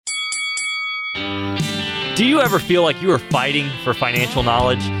Do you ever feel like you are fighting for financial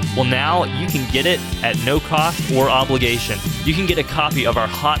knowledge? Well, now you can get it at no cost or obligation. You can get a copy of our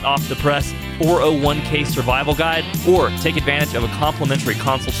hot off the press 401k survival guide or take advantage of a complimentary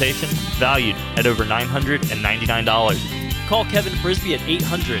consultation valued at over $999. Call Kevin Frisby at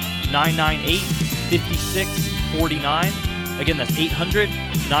 800-998-5649. Again, that's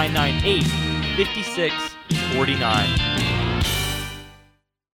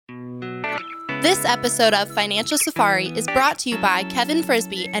 800-998-5649. This episode of Financial Safari is brought to you by Kevin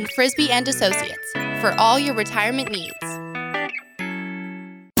Frisby and Frisby & Associates for all your retirement needs.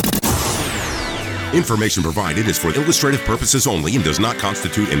 Information provided is for illustrative purposes only and does not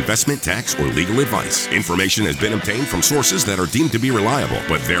constitute investment, tax, or legal advice. Information has been obtained from sources that are deemed to be reliable,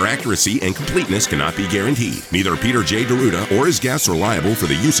 but their accuracy and completeness cannot be guaranteed. Neither Peter J. D'Arruda or his guests are liable for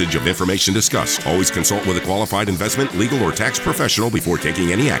the usage of information discussed. Always consult with a qualified investment, legal, or tax professional before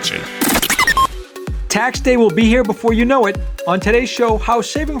taking any action. Tax day will be here before you know it. On today's show, how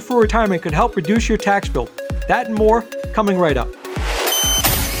saving for retirement could help reduce your tax bill. That and more coming right up.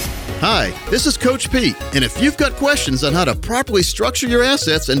 Hi, this is Coach Pete, and if you've got questions on how to properly structure your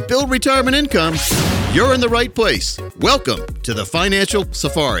assets and build retirement income, you're in the right place. Welcome to the Financial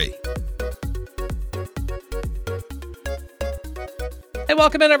Safari. Hey,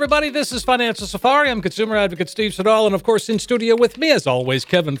 welcome in, everybody. This is Financial Safari. I'm consumer advocate Steve Siddall, and of course, in studio with me, as always,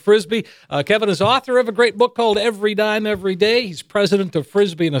 Kevin Frisby. Kevin is author of a great book called Every Dime, Every Day. He's president of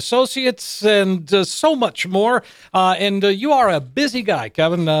Frisby & Associates, and so much more. And you are a busy guy,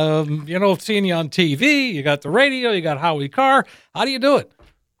 Kevin. Seeing you on TV, you got the radio, you got Howie Carr. How do you do it?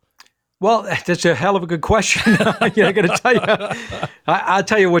 Well, that's a hell of a good question. I got to tell you, I'll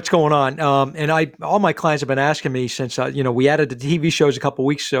tell you what's going on. All my clients have been asking me since, we added the TV shows a couple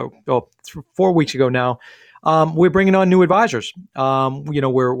weeks ago, 4 weeks ago now. We're bringing on new advisors.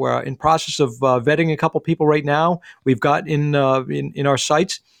 We're in process of vetting a couple people right now. We've got in our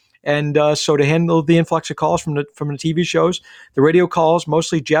sites. And so to handle the influx of calls from the TV shows, the radio calls,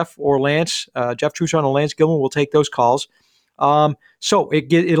 mostly Jeff or Lance, Jeff Trusson or Lance Gilman will take those calls. So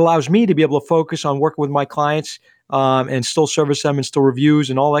it allows me to be able to focus on working with my clients and still service them and still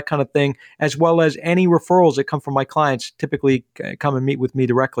reviews and all that kind of thing, as well as any referrals that come from my clients typically come and meet with me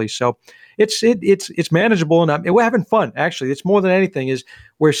directly. So it's manageable, and we're having fun. Actually, it's more than anything is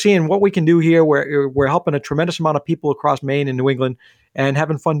we're seeing what we can do here. We're helping a tremendous amount of people across Maine and New England and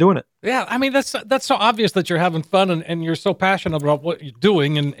having fun doing it. Yeah, I mean, that's so obvious that you're having fun and you're so passionate about what you're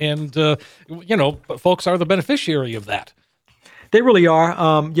doing, and folks are the beneficiary of that. They really are.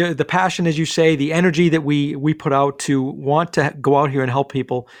 The passion, as you say, the energy that we put out to want to go out here and help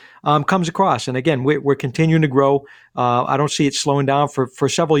people comes across. And again, we're continuing to grow. I don't see it slowing down for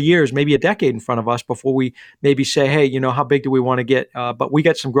several years, maybe a decade in front of us before we maybe say, hey, how big do we want to get? But we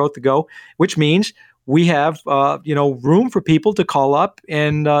got some growth to go, which means we have, room for people to call up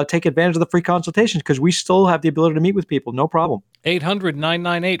and take advantage of the free consultations because we still have the ability to meet with people. No problem.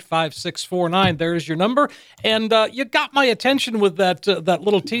 800-998-5649. There's your number. And you got my attention with that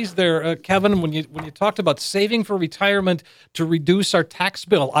little tease there, Kevin, when you talked about saving for retirement to reduce our tax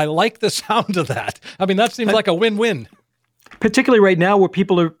bill. I like the sound of that. I mean, that seems like a win-win. Particularly right now where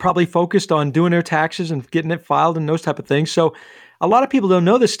people are probably focused on doing their taxes and getting it filed and those type of things. So a lot of people don't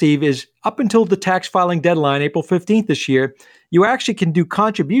know this, Steve, is up until the tax filing deadline, April 15th this year, you actually can do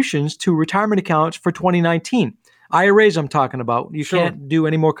contributions to retirement accounts for 2019. IRAs I'm talking about. You can't do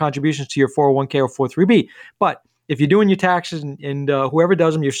any more contributions to your 401k or 403b. But if you're doing your taxes and whoever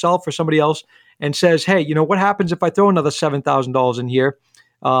does them, yourself or somebody else, and says, hey, what happens if I throw another $7,000 in here?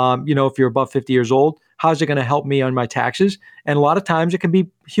 If you're above 50 years old, how's it going to help me on my taxes? And a lot of times it can be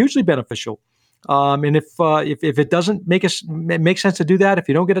hugely beneficial. And if it doesn't make sense to do that, if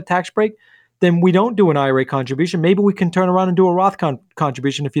you don't get a tax break, then we don't do an IRA contribution. Maybe we can turn around and do a Roth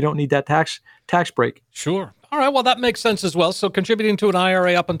contribution if you don't need that tax break. Sure. All right. Well, that makes sense as well. So contributing to an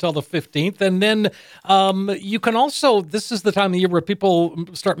IRA up until the 15th. And then you can also, this is the time of year where people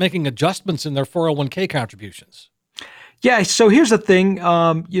start making adjustments in their 401k contributions. Yeah. So here's the thing.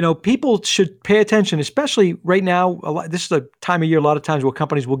 People should pay attention, especially right now. This is a time of year, a lot of times where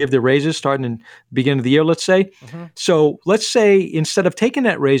companies will give their raises starting in the beginning of the year, let's say. Mm-hmm. So let's say instead of taking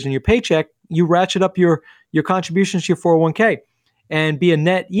that raise in your paycheck, you ratchet up your contributions to your 401k and be a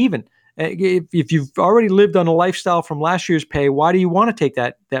net even. If you've already lived on a lifestyle from last year's pay, why do you want to take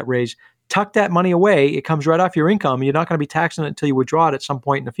that raise? Tuck that money away. It comes right off your income. You're not going to be taxing it until you withdraw it at some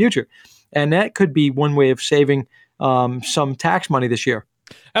point in the future. And that could be one way of saving some tax money this year.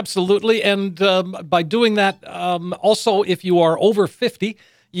 Absolutely. And by doing that, also, if you are over 50,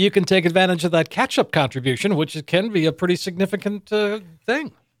 you can take advantage of that catch-up contribution, which can be a pretty significant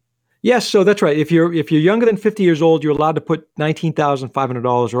thing. Yes, so that's right. If you're younger than 50 years old, you're allowed to put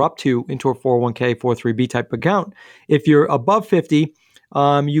 $19,500 or up to into a 401k, 403b type account. If you're above 50,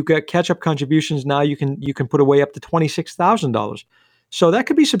 you get catch-up contributions. Now you can put away up to $26,000. So that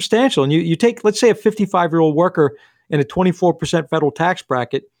could be substantial. And you take, let's say, a 55-year-old worker in a 24% federal tax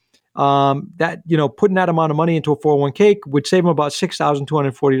bracket. That putting that amount of money into a 401k would save them about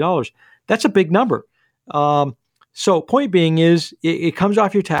 $6,240. That's a big number. So point being is it comes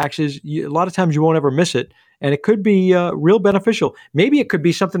off your taxes. A lot of times you won't ever miss it, and it could be real beneficial. Maybe it could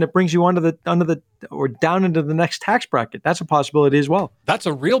be something that brings you under the or down into the next tax bracket. That's a possibility as well.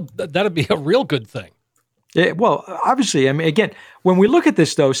 That'd be a real good thing. Yeah, well, obviously, I mean, again, when we look at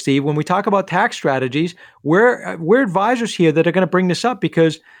this, though, Steve, when we talk about tax strategies, we're advisors here that are going to bring this up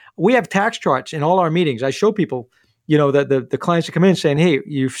because we have tax charts in all our meetings. I show people, that the clients that come in saying, hey,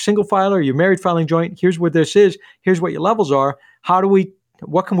 you're single filer, you're married filing joint, here's what this is, here's what your levels are.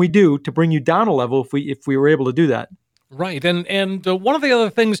 What can we do to bring you down a level if we were able to do that? Right. And one of the other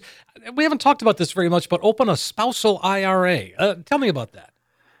things, we haven't talked about this very much, but open a spousal IRA. Tell me about that.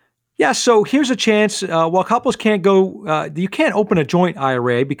 Yeah, so here's a chance. While couples can't go, you can't open a joint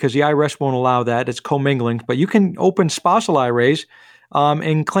IRA because the IRS won't allow that. It's commingling, but you can open spousal IRAs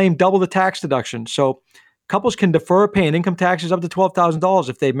and claim double the tax deduction. So couples can defer paying income taxes up to $12,000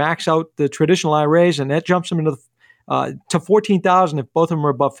 if they max out the traditional IRAs, and that jumps them into to $14,000 if both of them are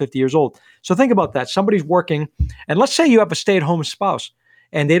above 50 years old. So think about that. Somebody's working, and let's say you have a stay-at-home spouse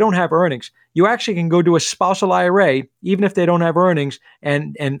and they don't have earnings. You actually can go do a spousal IRA, even if they don't have earnings,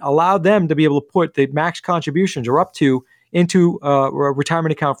 and allow them to be able to put the max contributions or up to into a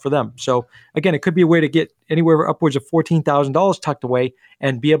retirement account for them. So again, it could be a way to get anywhere upwards of $14,000 tucked away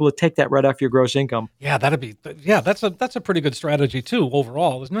and be able to take that right off your gross income. Yeah, that's a pretty good strategy too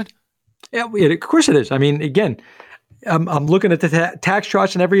overall, isn't it? Yeah, of course it is. I mean, again, I'm looking at the tax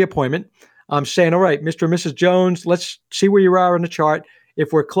charts in every appointment. I'm saying, all right, Mr. and Mrs. Jones, let's see where you are on the chart.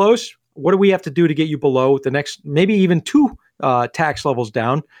 If we're close, what do we have to do to get you below the next, maybe even two tax levels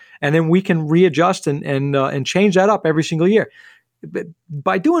down? And then we can readjust and change that up every single year.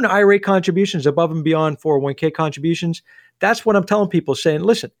 By doing IRA contributions above and beyond 401k contributions, that's what I'm telling people, saying,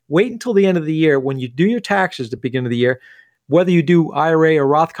 listen, wait until the end of the year when you do your taxes at the beginning of the year, whether you do IRA or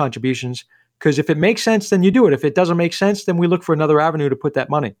Roth contributions, because if it makes sense, then you do it. If it doesn't make sense, then we look for another avenue to put that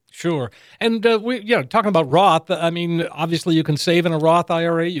money. Sure. And talking about Roth, I mean, obviously you can save in a Roth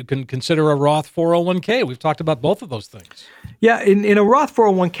IRA. You can consider a Roth 401k. We've talked about both of those things. Yeah, in a Roth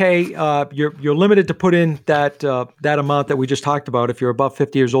 401k, you're limited to put in that amount that we just talked about. If you're above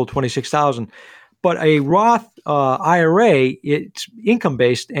 50 years old, $26,000. But a Roth IRA, it's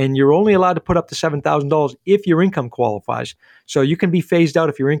income-based, and you're only allowed to put up to $7,000 if your income qualifies. So you can be phased out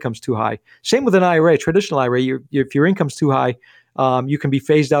if your income's too high. Same with an IRA, traditional IRA. If your income's too high, you can be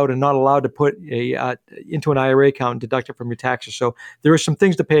phased out and not allowed to put into an IRA account and deduct it from your taxes. So there are some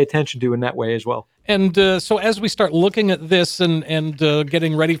things to pay attention to in that way as well. And so as we start looking at this and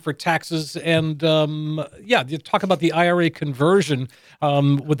getting ready for taxes, and you talk about the IRA conversion,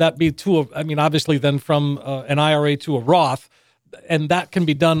 would that be obviously then from an IRA to a Roth, and that can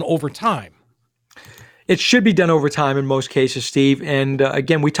be done over time? It should be done over time in most cases, Steve. And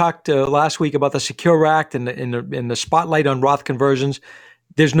again, we talked last week about the Secure Act and the spotlight on Roth conversions.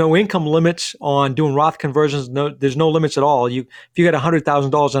 There's no income limits on doing Roth conversions. There's no limits at all. If you got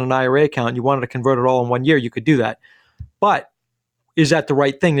 $100,000 in an IRA account and you wanted to convert it all in 1 year, you could do that. But is that the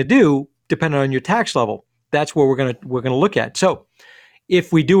right thing to do, depending on your tax level? That's where we're gonna look at. So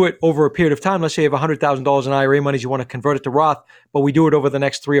if we do it over a period of time, let's say you have $100,000 in IRA monies, you want to convert it to Roth, but we do it over the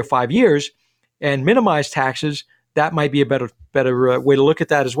next 3 or 5 years and minimize taxes, that might be a better way to look at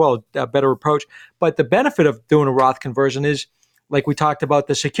that as well, a better approach. But the benefit of doing a Roth conversion is, like we talked about,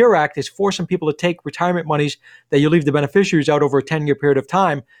 the Secure Act is forcing people to take retirement monies that you leave the beneficiaries out over a 10-year period of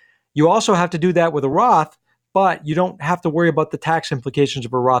time. You also have to do that with a Roth, but you don't have to worry about the tax implications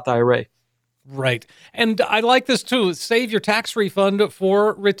of a Roth IRA. Right. And I like this too. Save your tax refund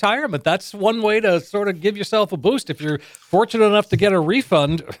for retirement. That's one way to sort of give yourself a boost. If you're fortunate enough to get a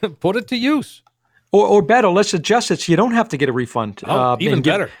refund, put it to use. Or better, let's adjust it so you don't have to get a refund. Even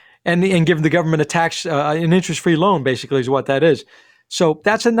better. And give the government a tax, an interest-free loan, basically, is what that is. So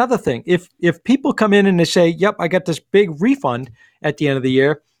that's another thing. If people come in and they say, yep, I got this big refund at the end of the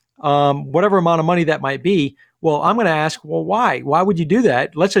year, whatever amount of money that might be, well, I'm going to ask, well, why? Why would you do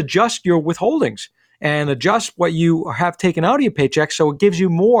that? Let's adjust your withholdings and adjust what you have taken out of your paycheck so it gives you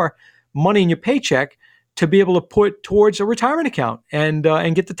more money in your paycheck to be able to put towards a retirement account and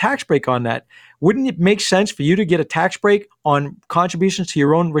get the tax break on that. Wouldn't it make sense for you to get a tax break on contributions to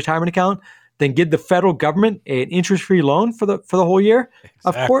your own retirement account than give the federal government an interest-free loan for the whole year?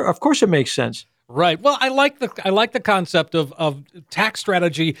 Exactly. Of course it makes sense. Right. Well, I like the concept of tax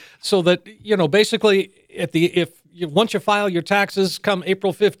strategy, so that, basically once you file your taxes come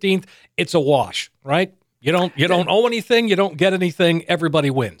April 15th, it's a wash, right? You don't owe anything, you don't get anything, everybody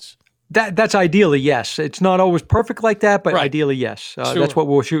wins. That's ideally, yes. It's not always perfect like that, but Right. Ideally, yes. Sure. That's what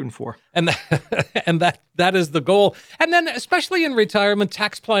we're shooting for. And that is the goal. And then, especially in retirement,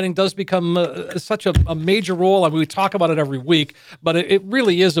 tax planning does become such a major role. I mean, we talk about it every week, but it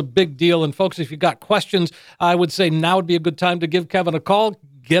really is a big deal. And folks, if you've got questions, I would say now would be a good time to give Kevin a call.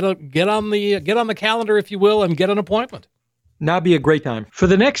 Get on the calendar, if you will, and get an appointment. Now would be a great time. For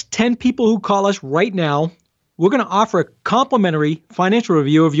the next 10 people who call us right now, we're going to offer a complimentary financial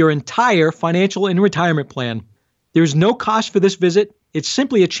review of your entire financial and retirement plan. There's no cost for this visit. It's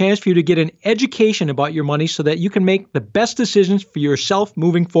simply a chance for you to get an education about your money so that you can make the best decisions for yourself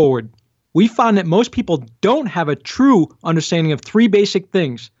moving forward. We found that most people don't have a true understanding of three basic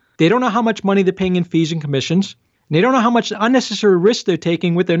things. They don't know how much money they're paying in fees and commissions, and they don't know how much unnecessary risk they're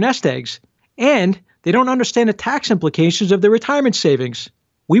taking with their nest eggs, and they don't understand the tax implications of their retirement savings.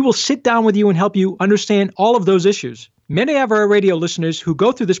 We will sit down with you and help you understand all of those issues. Many of our radio listeners who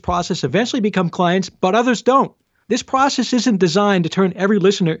go through this process eventually become clients, but others don't. This process isn't designed to turn every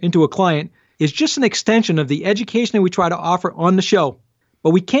listener into a client. It's just an extension of the education that we try to offer on the show. But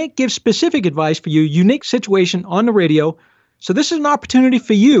we can't give specific advice for your unique situation on the radio, so this is an opportunity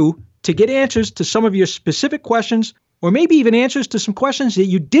for you to get answers to some of your specific questions, or maybe even answers to some questions that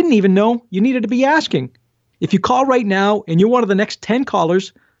you didn't even know you needed to be asking. If you call right now and you're one of the next 10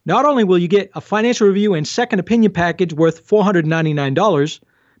 callers, not only will you get a financial review and second opinion package worth $499,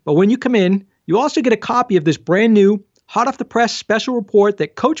 but when you come in, you also get a copy of this brand new, hot off the press special report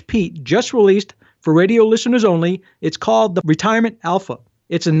that Coach Pete just released for radio listeners only. It's called the Retirement Alpha.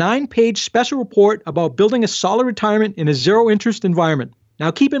 It's a 9-page special report about building a solid retirement in a zero-interest environment. Now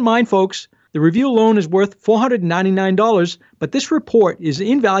keep in mind, folks, the review alone is worth $499, but this report is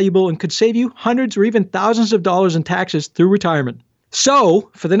invaluable and could save you hundreds or even thousands of dollars in taxes through retirement. So,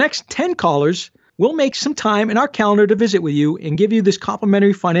 for the next 10 callers, we'll make some time in our calendar to visit with you and give you this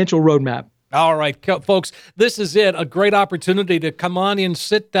complimentary financial roadmap. All right, folks, this is it. A great opportunity to come on in,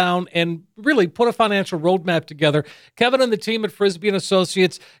 sit down, and really put a financial roadmap together. Kevin and the team at Frisbie &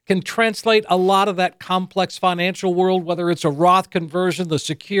 Associates can translate a lot of that complex financial world, whether it's a Roth conversion, the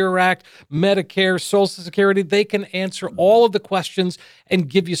Secure Act, Medicare, Social Security. They can answer all of the questions and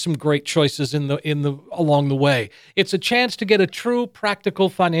give you some great choices along the way. It's a chance to get a true practical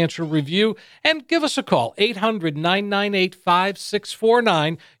financial review, and give us a call,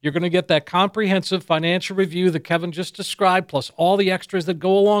 800-998-5649. You're going to get that comprehensive financial review that Kevin just described, plus all the extras that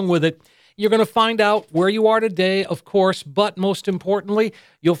go along with it. You're going to find out where you are today, of course, but most importantly,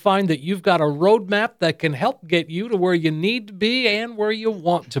 you'll find that you've got a roadmap that can help get you to where you need to be and where you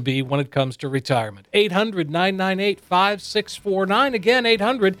want to be when it comes to retirement. 800-998-5649. Again,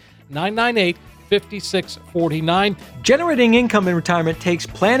 800-998-5649. Generating income in retirement takes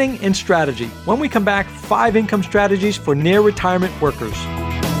planning and strategy. When we come back, 5 income strategies for near-retirement workers.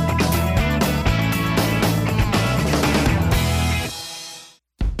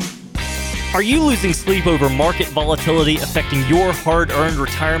 Are you losing sleep over market volatility affecting your hard-earned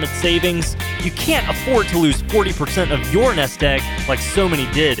retirement savings? You can't afford to lose 40% of your nest egg like so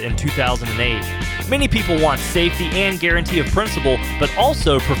many did in 2008. Many people want safety and guarantee of principal, but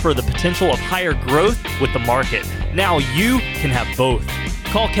also prefer the potential of higher growth with the market. Now you can have both.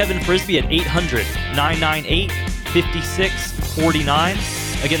 Call Kevin Frisbie at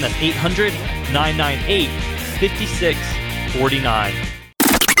 800-998-5649. Again, that's 800-998-5649.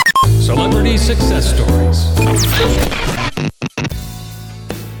 Celebrity success stories.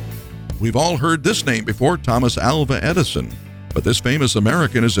 We've all heard this name before, Thomas Alva Edison. But this famous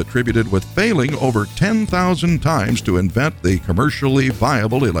American is attributed with failing over 10,000 times to invent the commercially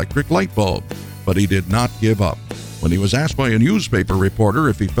viable electric light bulb. But he did not give up. When he was asked by a newspaper reporter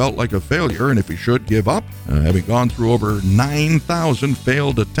if he felt like a failure and if he should give up, having gone through over 9,000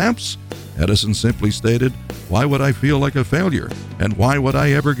 failed attempts, Edison simply stated, "Why would I feel like a failure? And why would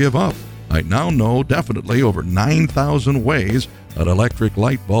I ever give up? I now know definitely over 9,000 ways an electric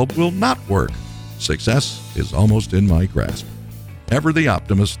light bulb will not work. Success is almost in my grasp." Ever the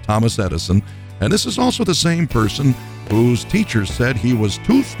optimist, Thomas Edison, and this is also the same person whose teacher said he was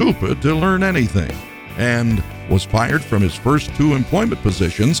too stupid to learn anything, and was fired from his first 2 employment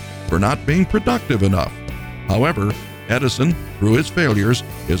positions for not being productive enough. However, Edison, through his failures,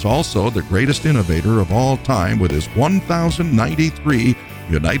 is also the greatest innovator of all time with his 1,093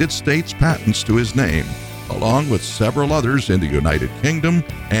 United States patents to his name, along with several others in the United Kingdom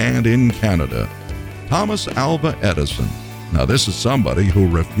and in Canada. Thomas Alva Edison. Now, this is somebody who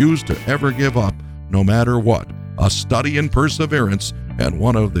refused to ever give up, no matter what. A study in perseverance and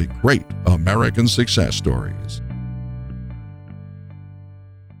one of the great American success stories.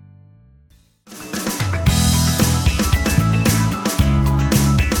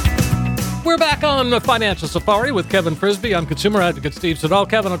 We're back on the Financial Safari with Kevin Frisby. I'm consumer advocate Steve Siddall.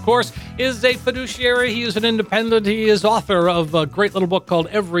 Kevin, of course, is a fiduciary. He is an independent. He is author of a great little book called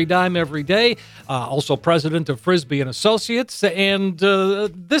Every Dime, Every Day. Also president of Frisby and Associates. And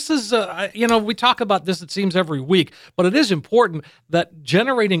this is, we talk about this, it seems, every week. But it is important that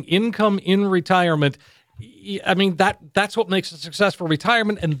generating income in retirement, I mean, that's what makes a successful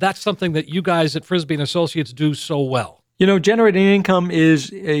retirement. And that's something that you guys at Frisby and Associates do so well. Generating income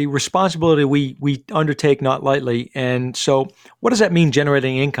is a responsibility we undertake not lightly. And so what does that mean,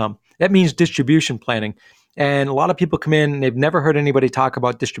 generating income? That means distribution planning. And a lot of people come in and they've never heard anybody talk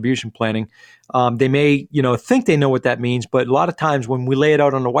about distribution planning. They may, think they know what that means, but a lot of times when we lay it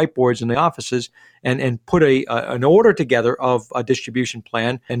out on the whiteboards in the offices and put an order together of a distribution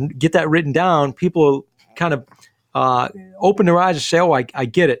plan and get that written down, people kind of open their eyes and say, oh, I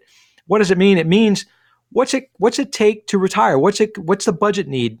get it. What does it mean? It means what's it take to retire? What's the budget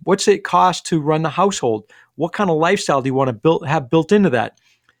need? What's it cost to run the household? What kind of lifestyle do you want to have built into that?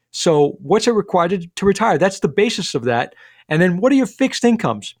 So what's it required to retire? That's the basis of that. And then what are your fixed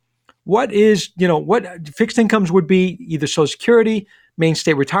incomes? What fixed incomes would be either Social Security,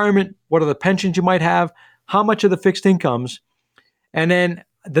 mainstay retirement, what are the pensions you might have, how much are the fixed incomes? And then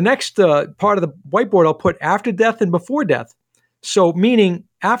the next part of the whiteboard, I'll put after death and before death. So meaning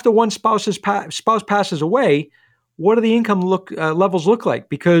after one spouse passes away, what do the income levels look like?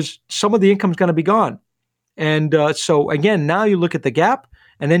 Because some of the income is going to be gone. And so again, now you look at the gap,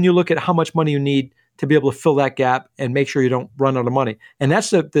 and then you look at how much money you need to be able to fill that gap and make sure you don't run out of money. And that's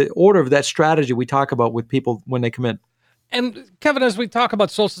the order of that strategy we talk about with people when they come in. And Kevin, as we talk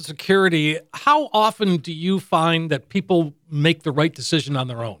about Social Security, how often do you find that people make the right decision on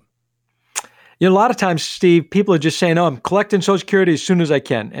their own? A lot of times, Steve, people are just saying, "Oh, I'm collecting Social Security as soon as I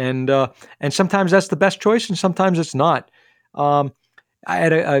can," and sometimes that's the best choice, and sometimes it's not. I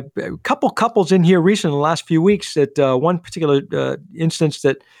had a couple couples in here recently in the last few weeks. That one particular instance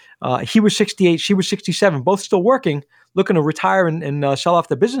that he was 68, she was 67, both still working, looking to retire and sell off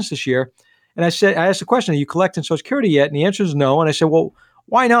their business this year. And I asked the question, "Are you collecting Social Security yet?" And the answer is no. And I said, "Well,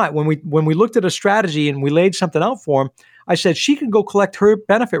 why not?" When we looked at a strategy and we laid something out for him, I said, she can go collect her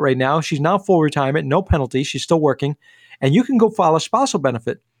benefit right now. She's now full retirement, no penalty. She's still working. And you can go file a spousal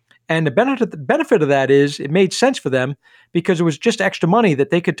benefit. And the benefit of that is it made sense for them because it was just extra money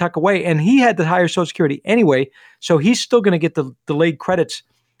that they could tuck away. And he had the higher Social Security anyway, so he's still going to get the delayed credits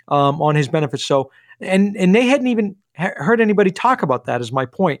on his benefits. So, and they hadn't even heard anybody talk about that, is my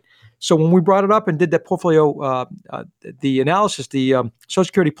point. So when we brought it up and did that portfolio, the analysis, the Social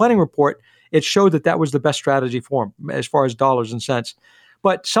Security planning report, it showed that was the best strategy for them as far as dollars and cents.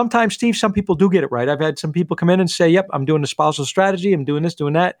 But sometimes, Steve, some people do get it right. I've had some people come in and say, yep, I'm doing the spousal strategy. I'm doing this,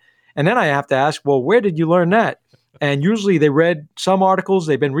 doing that. And then I have to ask, well, where did you learn that? And usually they read some articles.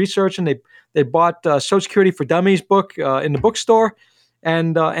 They've been researching. They bought Social Security for Dummies book in the bookstore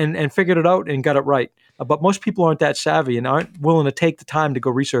and figured it out and got it right. But most people aren't that savvy and aren't willing to take the time to go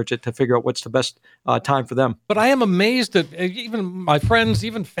research it to figure out what's the best time for them. But I am amazed at even my friends,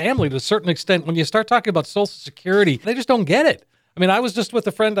 even family to a certain extent, when you start talking about Social Security, they just don't get it. I mean, I was just with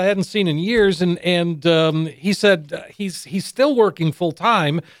a friend I hadn't seen in years, and he said he's still working full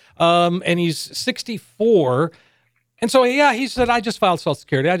time, and he's 64. And so, yeah, he said, I just filed Social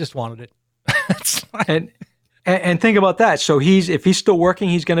Security. I just wanted it. And think about that. So if he's still working,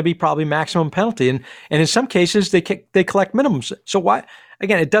 he's going to be probably maximum penalty. And in some cases, they collect minimums. So why?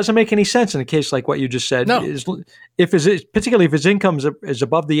 Again, it doesn't make any sense in a case like what you just said. No. Particularly if his income is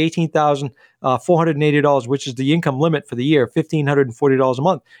above the $18,480, which is the income limit for the year, $1,540 a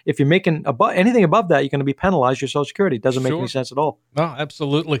month. If you're making anything above that, you're going to be penalized your Social Security. It doesn't make any sense at all. No,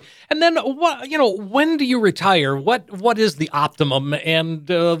 absolutely. And then when do you retire? What is the optimum? And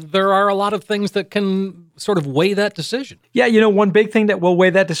there are a lot of things that can sort of weigh that decision. Yeah, one big thing that will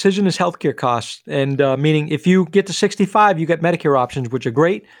weigh that decision is healthcare costs. And meaning if you get to 65, you got Medicare options, which are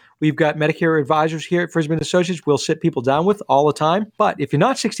great. We've got Medicare advisors here at Frisby & Associates we'll sit people down with all the time. But if you're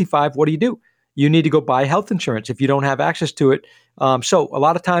not 65, what do? You need to go buy health insurance if you don't have access to it. So a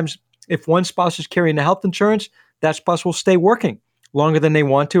lot of times, if one spouse is carrying the health insurance, that spouse will stay working longer than they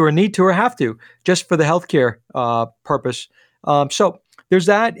want to or need to or have to, just for the healthcare purpose. So there's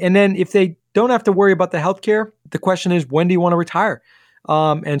that. And then if they don't have to worry about the healthcare, the question is, when do you want to retire?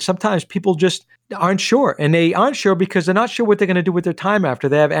 And sometimes people aren't sure. And they aren't sure because they're not sure what they're going to do with their time after.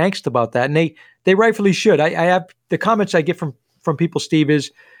 They have angst about that. And they rightfully should. I have the comments I get from people, Steve,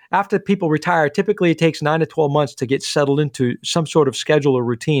 is after people retire, typically it takes 9 to 12 months to get settled into some sort of schedule or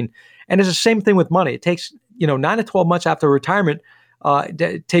routine. And it's the same thing with money. It takes, 9 to 12 months after retirement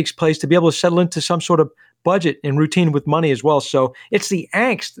takes place to be able to settle into some sort of budget and routine with money as well. So it's the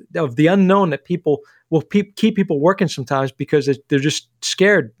angst of the unknown that people will keep people working sometimes because they're just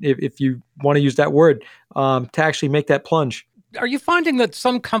scared, if you want to use that word, to actually make that plunge. Are you finding that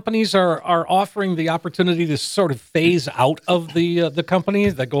some companies are offering the opportunity to sort of phase out of the company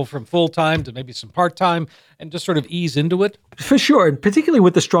that go from full-time to maybe some part-time and just sort of ease into it? For sure, and particularly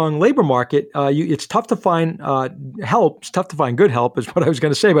with the strong labor market, it's tough to find help. It's tough to find good help is what I was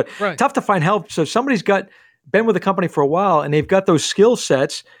going to say, but tough to find help. So if somebody's been with a company for a while and they've got those skill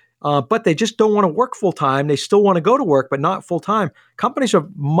sets, but they just don't want to work full-time. They still want to go to work, but not full-time. Companies are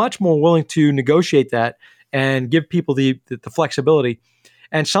much more willing to negotiate that and give people the flexibility.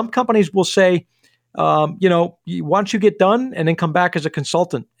 And some companies will say, why don't you get done and then come back as a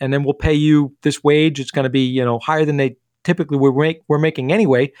consultant, and then we'll pay you this wage. It's going to be, higher than they typically we're making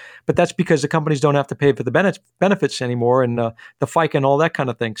anyway. But that's because the companies don't have to pay for the benefits anymore and the FICA and all that kind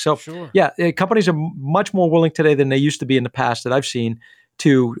of thing. So, companies are much more willing today than they used to be in the past that I've seen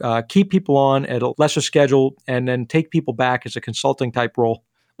to keep people on at a lesser schedule and then take people back as a consulting type role.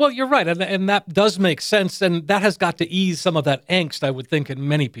 Well, you're right, and that does make sense, and that has got to ease some of that angst, I would think, in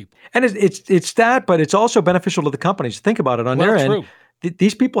many people. And it's that, but it's also beneficial to the companies. Think about it on their end.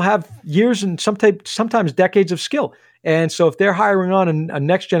 These people have years and sometimes decades of skill, and so if they're hiring on a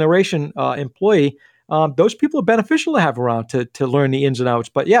next generation employee, those people are beneficial to have around to learn the ins and outs.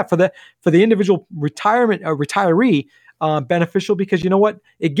 But yeah, for the individual retiree. Beneficial because you know what?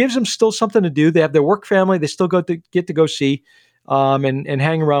 It gives them still something to do. They have their work family. They still get to go see and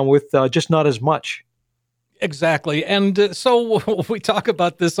hang around with, just not as much. Exactly. And so we talk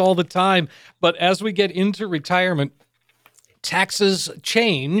about this all the time, but as we get into retirement, taxes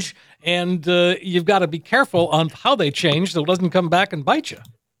change, and you've got to be careful on how they change so it doesn't come back and bite you.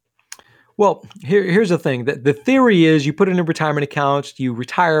 Well, here's the thing. The theory is you put it in retirement accounts, you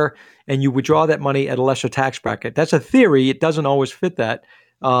retire, and you withdraw that money at a lesser tax bracket. That's a theory. It doesn't always fit that.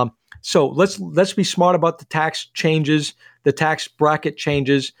 So let's be smart about the tax changes, the tax bracket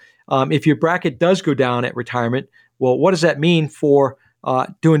changes. If your bracket does go down at retirement, well, what does that mean for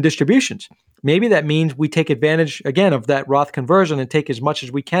doing distributions? Maybe that means we take advantage, again, of that Roth conversion and take as much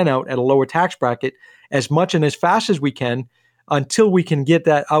as we can out at a lower tax bracket, as much and as fast as we can, until we can get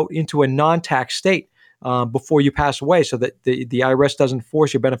that out into a non-tax state before you pass away, so that the IRS doesn't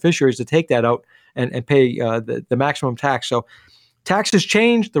force your beneficiaries to take that out and pay the maximum tax. So taxes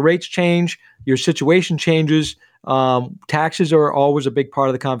change, the rates change, your situation changes. Taxes are always a big part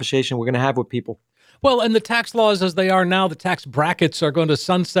of the conversation we're going to have with people. Well, and the tax laws as they are now, the tax brackets are going to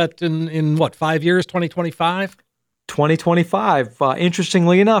sunset in what, 5 years, 2025? 2025.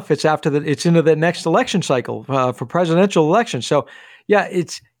 Interestingly enough, it's into the next election cycle for presidential elections. So, yeah,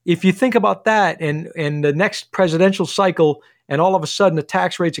 if you think about that and the next presidential cycle, and all of a sudden the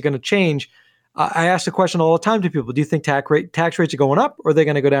tax rates are going to change, I ask the question all the time to people: do you think tax rates are going up, or are they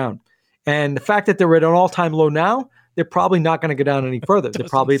going to go down? And the fact that they're at an all-time low now, they're probably not going to go down any further. They're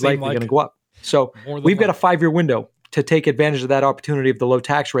probably likely going to go up. So we've got a 5-year window to take advantage of that opportunity of the low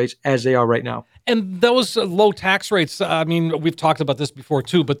tax rates as they are right now. And those low tax rates, I mean, we've talked about this before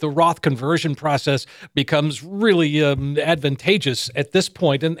too, but the Roth conversion process becomes really advantageous at this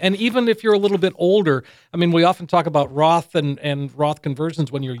point. And even if you're a little bit older, I mean, we often talk about Roth and Roth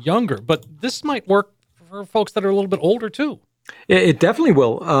conversions when you're younger, but this might work for folks that are a little bit older too. It definitely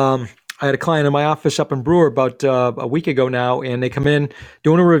will. I had a client in my office up in Brewer about a week ago now, and they come in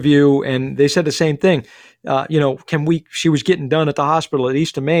doing a review, and they said the same thing. She was getting done at the hospital at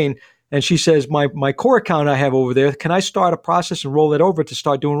Eastern Maine, and she says, my core account I have over there, can I start a process and roll it over to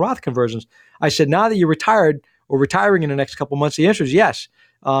start doing Roth conversions? I said, now that you're retired or retiring in the next couple of months, the answer is yes.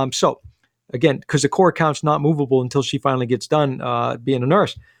 So again, because the core account's not movable until she finally gets done being a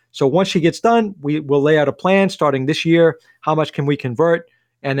nurse. So once she gets done, we'll lay out a plan starting this year. How much can we convert?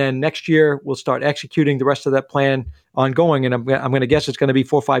 And then next year, we'll start executing the rest of that plan ongoing. And I'm going to guess it's going to be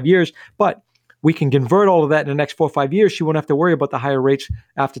 4 or 5 years. But we can convert all of that in the next 4 or 5 years. She won't have to worry about the higher rates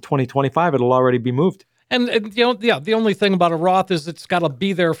after 2025. It'll already be moved. And the only thing about a Roth is it's got to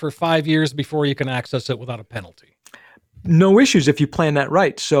be there for 5 years before you can access it without a penalty. No issues if you plan that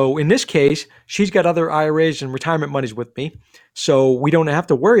right. So in this case, she's got other IRAs and retirement monies with me. So we don't have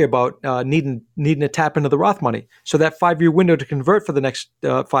to worry about needing to tap into the Roth money. So that 5-year window to convert for the next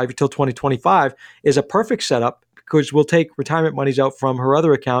 5 years till 2025 is a perfect setup because we'll take retirement monies out from her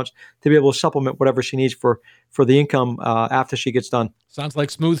other accounts to be able to supplement whatever she needs for the income after she gets done. Sounds like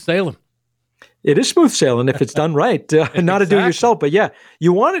smooth sailing. It is smooth sailing if it's done right. Not to do it yourself, but yeah,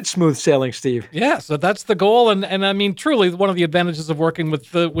 you want it smooth sailing, Steve. Yeah, so that's the goal, and I mean, truly, one of the advantages of working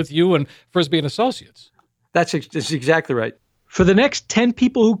with you and Frisbie and Associates. That's exactly right. For the next 10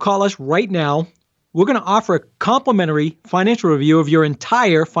 people who call us right now, we're going to offer a complimentary financial review of your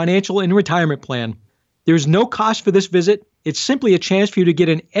entire financial and retirement plan. There's no cost for this visit. It's simply a chance for you to get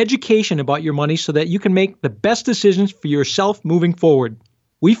an education about your money so that you can make the best decisions for yourself moving forward.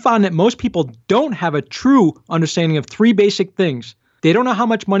 We found that most people don't have a true understanding of three basic things. They don't know how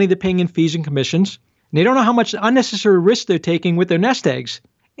much money they're paying in fees and commissions, and they don't know how much unnecessary risk they're taking with their nest eggs,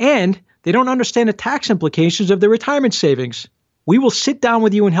 and they don't understand the tax implications of their retirement savings. We will sit down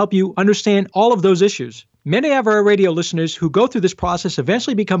with you and help you understand all of those issues. Many of our radio listeners who go through this process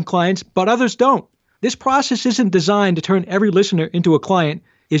eventually become clients, but others don't. This process isn't designed to turn every listener into a client.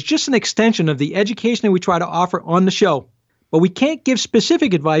 It's just an extension of the education that we try to offer on the show. But we can't give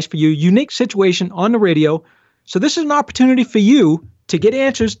specific advice for your unique situation on the radio, so this is an opportunity for you to get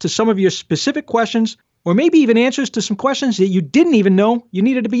answers to some of your specific questions, or maybe even answers to some questions that you didn't even know you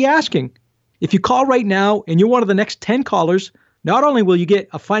needed to be asking. If you call right now and you're one of the next 10 callers, not only will you get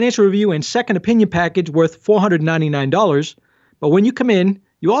a financial review and second opinion package worth $499, but when you come in,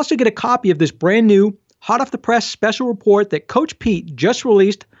 you also get a copy of this brand new, hot off the press special report that Coach Pete just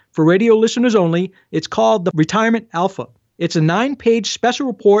released for radio listeners only. It's called the Retirement Alpha. It's a 9-page special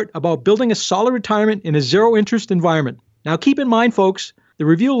report about building a solid retirement in a zero-interest environment. Now, keep in mind, folks, the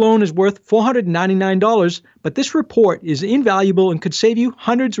review alone is worth $499, but this report is invaluable and could save you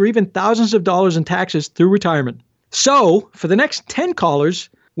hundreds or even thousands of dollars in taxes through retirement. So, for the next 10 callers,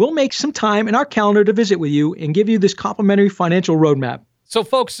 we'll make some time in our calendar to visit with you and give you this complimentary financial roadmap. So,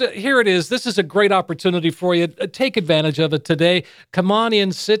 folks, here it is. This is a great opportunity for you. Take advantage of it today. Come on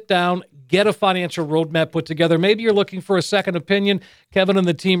in, sit down, get a financial roadmap put together. Maybe you're looking for a second opinion. Kevin and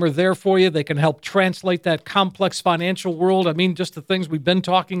the team are there for you. They can help translate that complex financial world. I mean, just the things we've been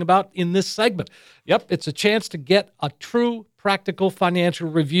talking about in this segment. Yep, it's a chance to get a true practical financial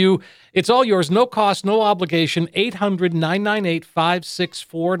review. It's all yours, no cost, no obligation.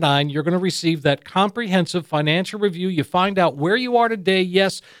 800-998-5649. You're going to receive that comprehensive financial review. You find out where you are today,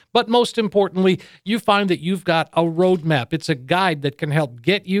 yes, but most importantly, you find that you've got a roadmap. It's a guide that can help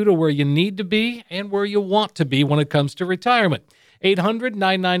get you to where you need to be and where you want to be when it comes to retirement.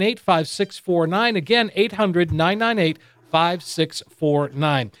 800-998-5649. Again,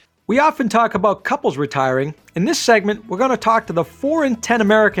 800-998-5649. We often talk about couples retiring. In this segment, we're going to talk to the 4 in 10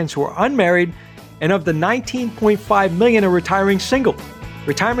 Americans who are unmarried and of the 19.5 million are retiring single.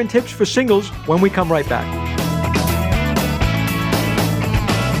 Retirement tips for singles when we come right back.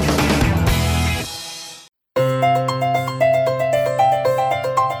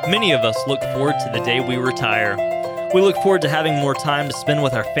 Many of us look forward to the day we retire. We look forward to having more time to spend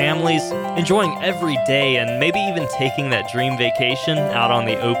with our families, enjoying every day, and maybe even taking that dream vacation out on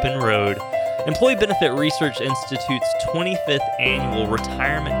the open road. Employee Benefit Research Institute's 25th Annual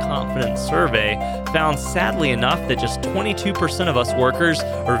Retirement Confidence Survey found, sadly enough, that just 22% of us workers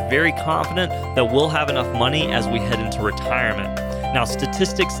are very confident that we'll have enough money as we head into retirement. Now,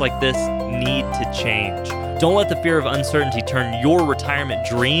 statistics like this need to change. Don't let the fear of uncertainty turn your retirement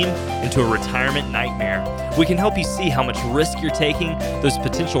dream into a retirement nightmare. We can help you see how much risk you're taking, those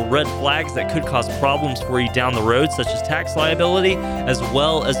potential red flags that could cause problems for you down the road, such as tax liability, as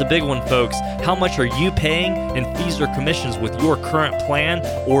well as the big one, folks. How much are you paying in fees or commissions with your current plan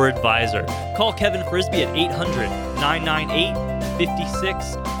or advisor? Call Kevin Frisbie at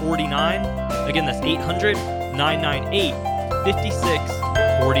 800-998-5649. Again, that's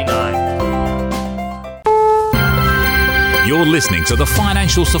 800-998-5649. You're listening to the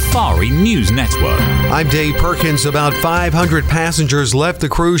Financial Safari News Network. I'm Dave Perkins. About 500 passengers left the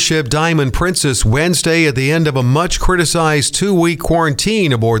cruise ship Diamond Princess Wednesday at the end of a much criticized 2-week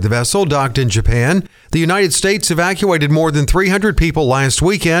quarantine aboard the vessel docked in Japan. The United States evacuated more than 300 people last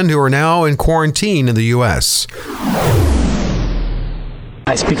weekend who are now in quarantine in the U.S.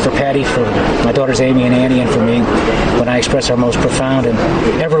 I speak for Patty, for my daughters Amy and Annie, and for me when I express our most profound and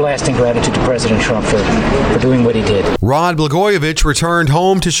everlasting gratitude to President Trump for doing what he did. Rod Blagojevich returned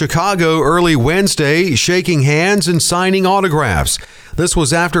home to Chicago early Wednesday, shaking hands and signing autographs. This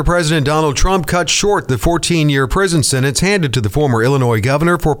was after President Donald Trump cut short the 14-year prison sentence handed to the former Illinois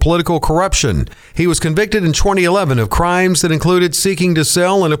governor for political corruption. He was convicted in 2011 of crimes that included seeking to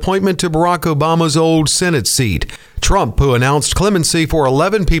sell an appointment to Barack Obama's old Senate seat. Trump, who announced clemency for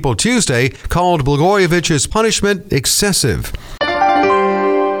 11 people Tuesday, called Blagojevich's punishment excessive.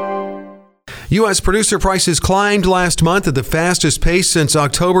 U.S. producer prices climbed last month at the fastest pace since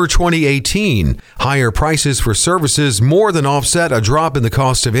October 2018. Higher prices for services more than offset a drop in the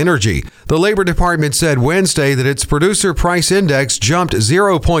cost of energy. The Labor Department said Wednesday that its producer price index jumped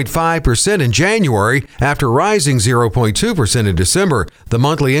 0.5% in January after rising 0.2% in December. The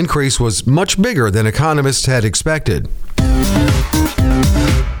monthly increase was much bigger than economists had expected.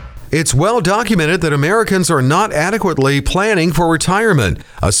 It's well documented that Americans are not adequately planning for retirement.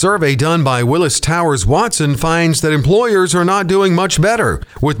 A survey done by Willis Towers Watson finds that employers are not doing much better.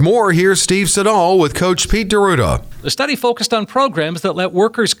 With more, here's Steve Siddall with Coach Pete D'Arruda. The study focused on programs that let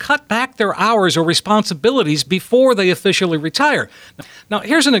workers cut back their hours or responsibilities before they officially retire. Now,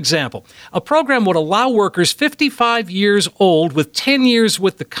 here's an example. A program would allow workers 55 years old with 10 years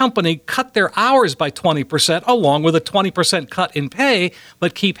with the company cut their hours by 20%, along with a 20% cut in pay,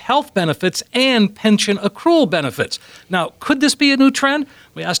 but keep health benefits and pension accrual benefits. Now, could this be a new trend?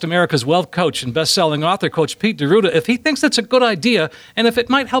 We asked America's wealth coach and best-selling author, Coach Pete D'Arruda, if he thinks that's a good idea and if it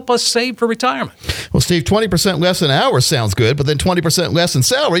might help us save for retirement. Well, Steve, 20% less in hours sounds good, but then 20% less in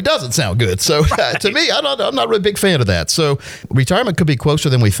salary doesn't sound good. So to me, I'm not a really big fan of that. So retirement could be closer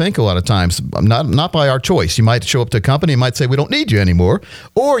than we think a lot of times, not by our choice. You might show up to a company and might say, we don't need you anymore.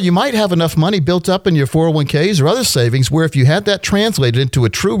 Or you might have enough money built up in your 401ks or other savings where if you had that translated into a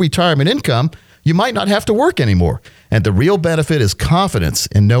true retirement income, you might not have to work anymore. And the real benefit is confidence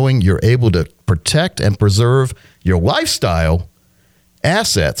in knowing you're able to protect and preserve your lifestyle,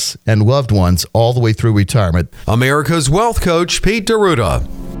 assets, and loved ones all the way through retirement. America's wealth coach, Pete D'Arruda.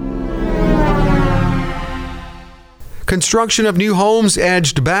 Construction of new homes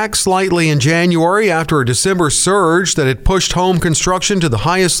edged back slightly in January after a December surge that had pushed home construction to the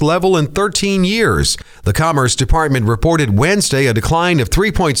highest level in 13 years. The Commerce Department reported Wednesday a decline of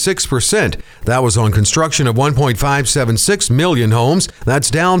 3.6%. That was on construction of 1.576 million homes. That's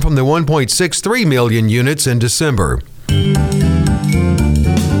down from the 1.63 million units in December.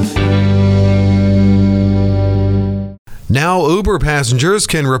 Now, Uber passengers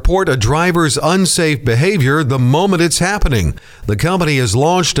can report a driver's unsafe behavior the moment it's happening. The company has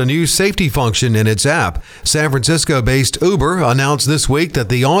launched a new safety function in its app. San Francisco-based Uber announced this week that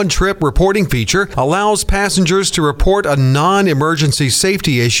the on-trip reporting feature allows passengers to report a non-emergency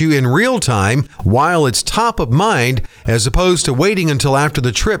safety issue in real time while it's top of mind, as opposed to waiting until after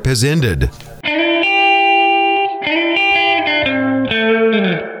the trip has ended.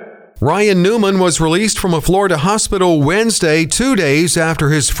 Ryan Newman was released from a Florida hospital Wednesday, 2 days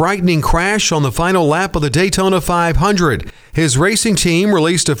after his frightening crash on the final lap of the Daytona 500. His racing team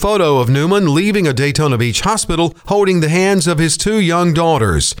released a photo of Newman leaving a Daytona Beach hospital holding the hands of his 2 young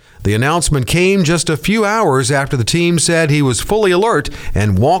daughters. The announcement came just a few hours after the team said he was fully alert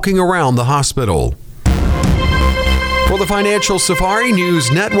and walking around the hospital. For the Financial Safari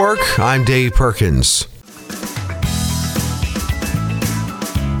News Network, I'm Dave Perkins.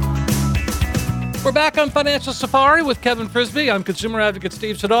 We're back on Financial Safari with Kevin Frisby. I'm consumer advocate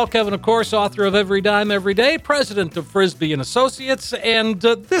Steve Siddall. Kevin, of course, author of Every Dime Every Day, president of Frisby & Associates. And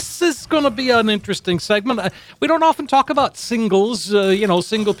this is going to be an interesting segment. We don't often talk about singles,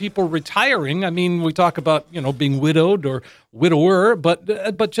 single people retiring. I mean, we talk about, being widowed or widower, but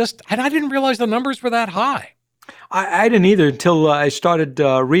I didn't realize the numbers were that high. I didn't either until I started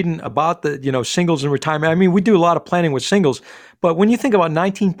reading about the, singles and retirement. I mean, we do a lot of planning with singles, but when you think about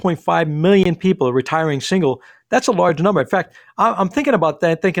 19.5 million people retiring single, that's a large number. In fact, I'm thinking about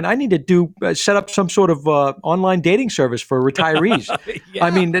that, thinking I need to set up some sort of online dating service for retirees. Yeah.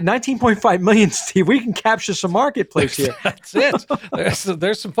 I mean, the 19.5 million, Steve, we can capture some marketplace here. That's it.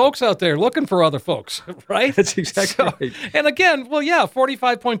 There's some folks out there looking for other folks, right? That's exactly right. And again,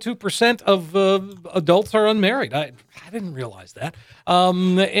 45.2% of adults are unmarried. I didn't realize that.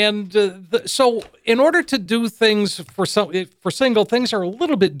 So in order to do things for single, things are a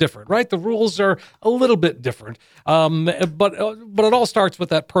little bit different, right? The rules are a little bit different. But it all starts with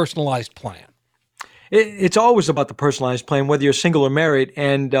that personalized plan. It's always about the personalized plan, whether you're single or married.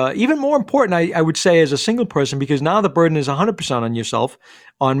 And even more important, I would say, as a single person, because now the burden is 100% on yourself,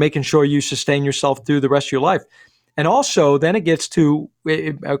 on making sure you sustain yourself through the rest of your life. And also, then it gets to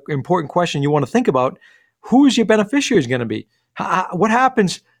an important question you want to think about. Who is your beneficiaries going to be? What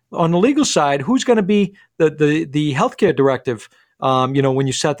happens on the legal side? Who's going to be the healthcare directive? When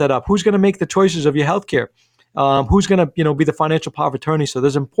you set that up, who's going to make the choices of your healthcare? Who's going to be the financial power of attorney? So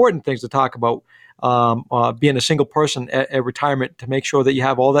there's important things to talk about being a single person at retirement, to make sure that you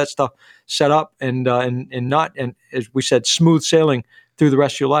have all that stuff set up and as we said, smooth sailing through the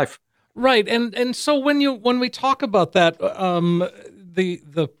rest of your life. Right, and so when we talk about that,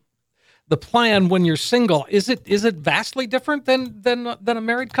 the plan when you're single, is it vastly different than a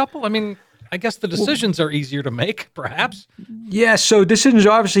married couple? I mean, I guess the decisions are easier to make, perhaps. Yeah, so decisions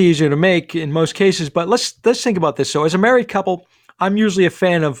are obviously easier to make in most cases, but let's think about this. So as a married couple, I'm usually a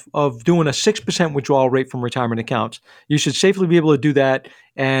fan of doing a 6% withdrawal rate from retirement accounts. You should safely be able to do that.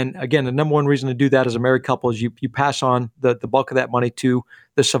 And again, the number one reason to do that as a married couple is you pass on the bulk of that money to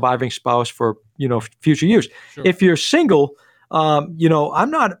the surviving spouse for future use. Sure. If you're single, I'm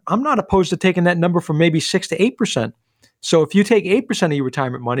not opposed to taking that number from maybe 6 to 8%. So if you take 8% of your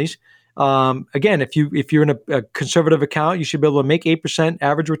retirement monies, again, if you're in a conservative account, you should be able to make 8%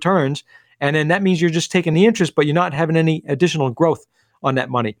 average returns. And then that means you're just taking the interest, but you're not having any additional growth on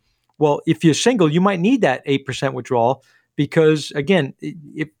that money. Well, if you're single, you might need that 8% withdrawal because, again,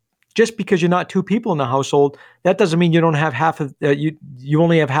 just because you're not two people in the household, that doesn't mean you don't have half of you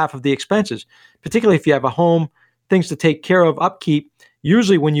only have half of the expenses. Particularly if you have a home, things to take care of, upkeep.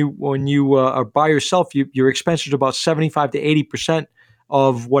 Usually, when you are by yourself, your expenses are about 75 to 80%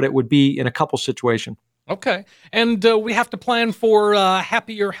 of what it would be in a couple situation. Okay. And we have to plan for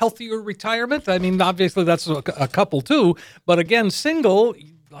happier, healthier retirement. I mean, obviously that's a couple too. But again, single,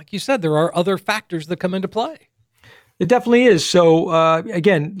 like you said, there are other factors that come into play. It definitely is. So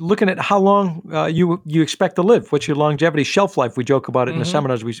again, looking at how long you expect to live, what's your longevity, shelf life? We joke about it in the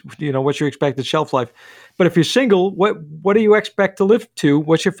seminars. What's your expected shelf life? But if you're single, what do you expect to live to?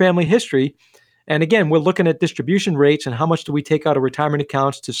 What's your family history? And again, we're looking at distribution rates and how much do we take out of retirement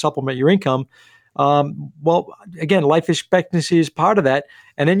accounts to supplement your income. Well, again, life expectancy is part of that.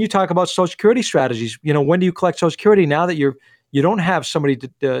 And then you talk about Social Security strategies. When do you collect Social Security now that you don't have somebody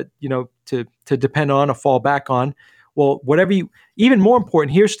to depend on or fall back on? Well, even more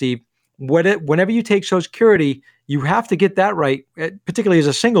important here, Steve, whenever you take Social Security, you have to get that right, particularly as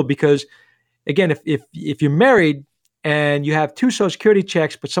a single, because again, if you're married and you have two Social Security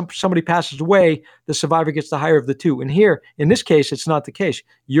checks, but somebody passes away, the survivor gets the higher of the two. And here, in this case, it's not the case.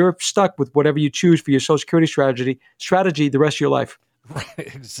 You're stuck with whatever you choose for your Social Security strategy the rest of your life. Right,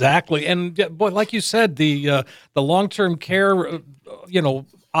 exactly. And boy, like you said, the long-term care,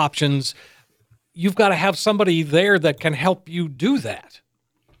 options, you've got to have somebody there that can help you do that.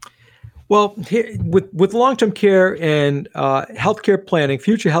 Well, with long-term care and healthcare planning,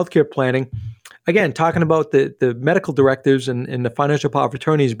 future healthcare planning, again, talking about the medical directives and the financial power of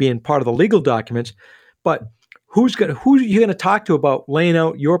attorneys being part of the legal documents, but who are you going to talk to about laying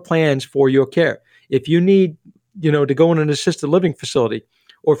out your plans for your care? If you need, to go in an assisted living facility,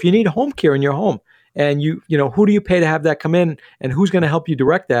 or if you need home care in your home, and who do you pay to have that come in, and who's going to help you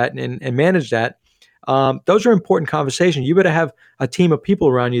direct that and manage that? Those are important conversations. You better have a team of people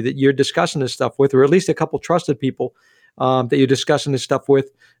around you that you're discussing this stuff with, or at least a couple trusted people that you're discussing this stuff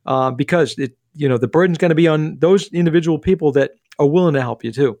with, because the burden's going to be on those individual people that are willing to help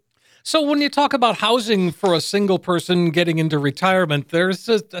you too. So when you talk about housing for a single person getting into retirement, there's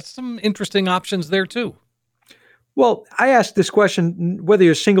some interesting options there too. Well, I ask this question, whether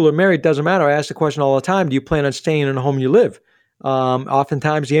you're single or married, doesn't matter. I ask the question all the time. Do you plan on staying in the home you live?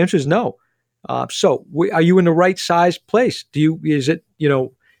 Oftentimes the answer is no. So are you in the right size place? Is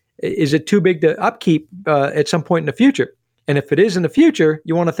it too big to upkeep at some point in the future? And if it is in the future,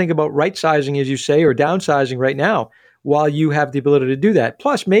 you want to think about right sizing, as you say, or downsizing right now while you have the ability to do that.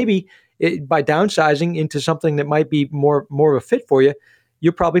 Plus, maybe by downsizing into something that might be more of a fit for you,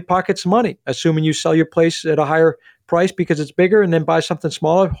 you'll probably pocket some money, assuming you sell your place at a higher price because it's bigger and then buy something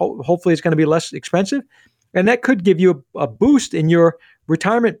smaller. Hopefully it's going to be less expensive. And that could give you a boost in your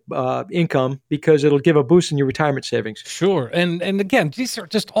retirement income because it'll give a boost in your retirement savings. Sure. And again, these are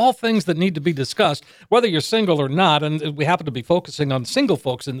just all things that need to be discussed, whether you're single or not. And we happen to be focusing on single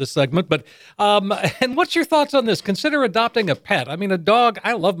folks in this segment. But and what's your thoughts on this? Consider adopting a pet. I mean, a dog.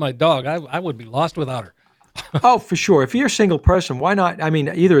 I love my dog. I would be lost without her. Oh, for sure. If you're a single person, why not? I mean,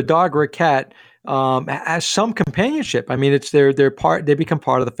 either a dog or a cat has some companionship. I mean, it's they become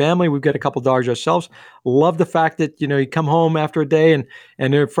part of the family. We've got a couple dogs ourselves. Love the fact that, you come home after a day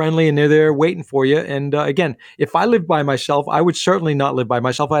and they're friendly and they're there waiting for you. And again, if I lived by myself, I would certainly not live by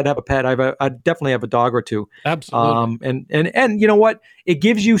myself. I'd have a pet. I'd definitely have a dog or two. Absolutely. And you know what? It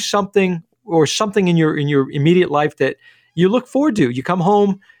gives you something in your immediate life that you look forward to. You come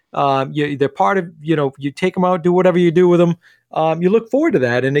home, they're part of, you take them out, do whatever you do with them. You look forward to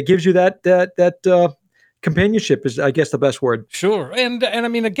that, and it gives you that companionship is, I guess, the best word. Sure, and I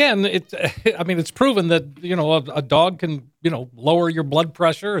mean, again, it's proven that a dog can lower your blood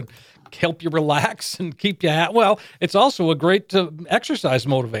pressure and help you relax and keep you well. It's also a great exercise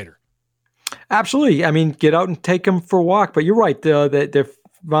motivator. Absolutely. I mean, get out and take them for a walk. But you're right. They're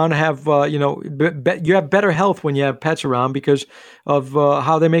around to have, you have better health when you have pets around because of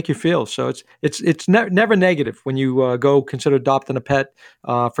how they make you feel. So it's never negative when you go consider adopting a pet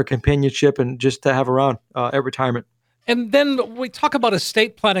for companionship and just to have around at retirement. And then we talk about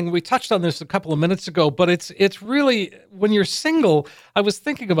estate planning. We touched on this a couple of minutes ago, but it's really, when you're single, I was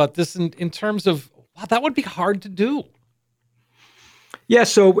thinking about this in terms of, wow, that would be hard to do. Yeah.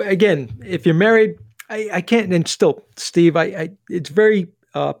 So again, if you're married, I can't, and still, Steve, it's very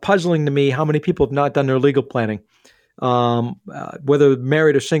puzzling to me how many people have not done their legal planning, whether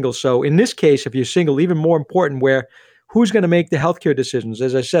married or single. So in this case, if you're single, even more important, who's going to make the healthcare decisions?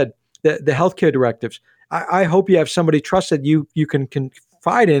 As I said, the healthcare directives. I hope you have somebody trusted you can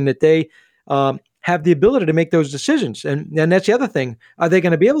confide in, that they have the ability to make those decisions. And that's the other thing. Are they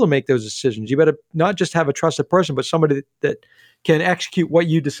going to be able to make those decisions? You better not just have a trusted person, but somebody that can execute what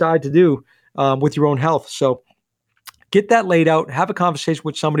you decide to do with your own health. So get that laid out, have a conversation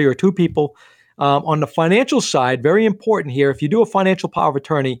with somebody or two people. On the financial side, very important here, if you do a financial power of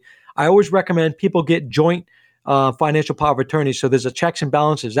attorney, I always recommend people get joint financial power of attorney. So there's a checks and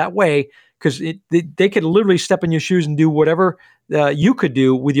balances that way, because they could literally step in your shoes and do whatever you could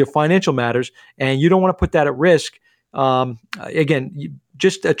do with your financial matters. And you don't want to put that at risk.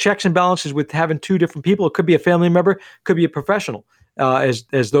 Just a checks and balances with having two different people. It could be a family member, could be a professional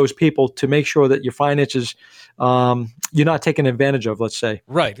as those people, to make sure that your finances, you're not taking advantage of, let's say.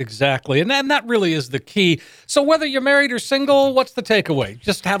 Right, exactly. And that really is the key. So whether you're married or single, what's the takeaway?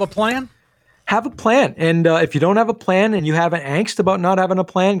 Just have a plan? Have a plan. And if you don't have a plan and you have an angst about not having a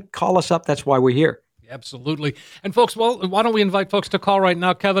plan, call us up. That's why we're here. Absolutely. And folks, well, why don't we invite folks to call right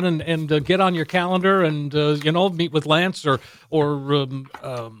now, Kevin, and get on your calendar and, meet with Lance or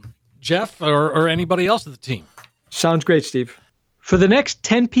Jeff or anybody else of the team. Sounds great, Steve. For the next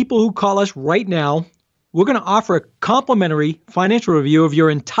 10 people who call us right now, we're going to offer a complimentary financial review of your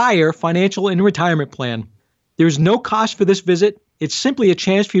entire financial and retirement plan. There's no cost for this visit. It's simply a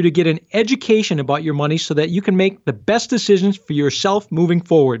chance for you to get an education about your money so that you can make the best decisions for yourself moving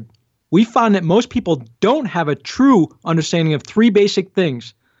forward. We found that most people don't have a true understanding of three basic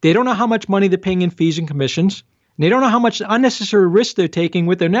things. They don't know how much money they're paying in fees and commissions, and they don't know how much unnecessary risk they're taking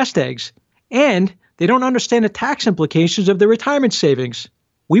with their nest eggs, and they don't understand the tax implications of their retirement savings.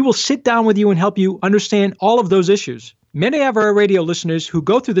 We will sit down with you and help you understand all of those issues. Many of our radio listeners who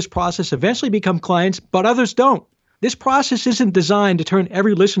go through this process eventually become clients, but others don't. This process isn't designed to turn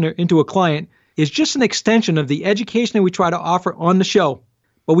every listener into a client. It's just an extension of the education that we try to offer on the show.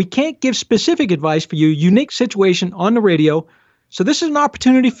 But we can't give specific advice for your unique situation on the radio, so this is an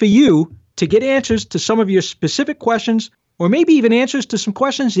opportunity for you to get answers to some of your specific questions, or maybe even answers to some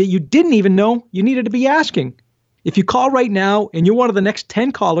questions that you didn't even know you needed to be asking. If you call right now and you're one of the next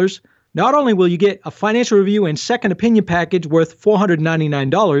 10 callers, not only will you get a financial review and second opinion package worth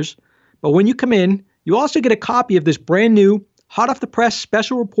 $499, but when you come in, you also get a copy of this brand new, hot off the press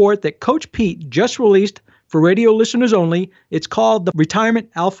special report that Coach Pete just released for radio listeners only. It's called the Retirement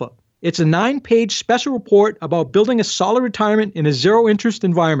Alpha. It's a 9-page special report about building a solid retirement in a zero-interest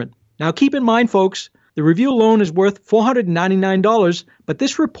environment. Now keep in mind, folks, the review alone is worth $499, but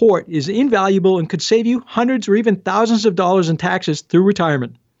this report is invaluable and could save you hundreds or even thousands of dollars in taxes through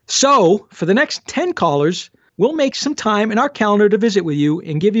retirement. So, for the next 10 callers, we'll make some time in our calendar to visit with you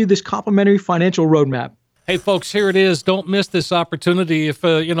and give you this complimentary financial roadmap. Hey, folks, here it is. Don't miss this opportunity. If,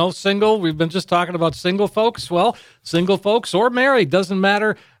 single, we've been just talking about single folks. Well, single folks or married, doesn't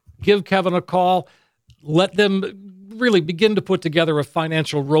matter. Give Kevin a call. Let them really begin to put together a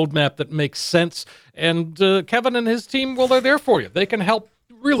financial roadmap that makes sense. And Kevin and his team, well, they're there for you. They can help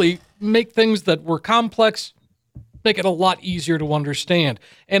really make things that were complex, make it a lot easier to understand.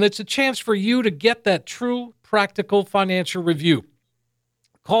 And it's a chance for you to get that true, practical financial review.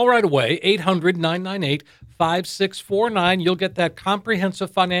 Call right away, 800-998-5649. You'll get that comprehensive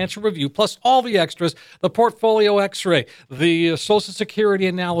financial review, plus all the extras, the portfolio x-ray, the Social Security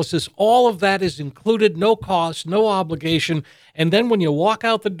analysis. All of that is included, no cost, no obligation. And then when you walk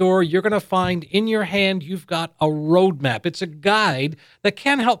out the door, you're going to find in your hand you've got a roadmap. It's a guide that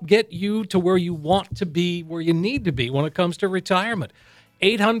can help get you to where you want to be, where you need to be when it comes to retirement.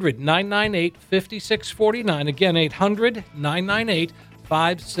 800-998-5649. Again,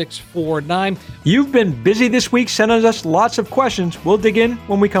 800-998-5649. You've been busy this week sending us lots of questions. We'll dig in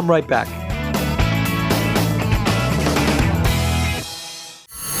when we come right back.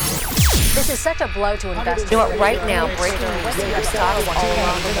 This is such a blow to investors. You know what? Right now, breaking news, stocks all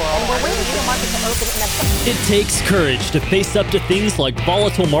around the world, and we're waiting for the market to open in a... It takes courage to face up to things like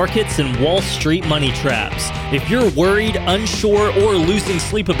volatile markets and Wall Street money traps. If you're worried, unsure, or losing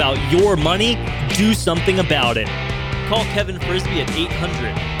sleep about your money, do something about it. Call Kevin Frisbee at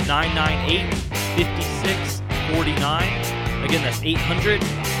 800-998-5649. Again, that's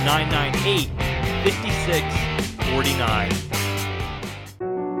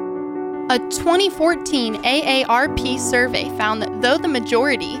 800-998-5649. A 2014 AARP survey found that though the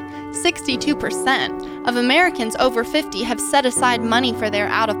majority, 62%, of Americans over 50 have set aside money for their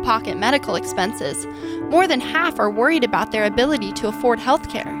out-of-pocket medical expenses, more than half are worried about their ability to afford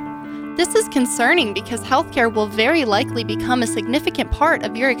healthcare. This is concerning because healthcare will very likely become a significant part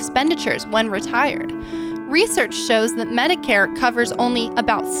of your expenditures when retired. Research shows that Medicare covers only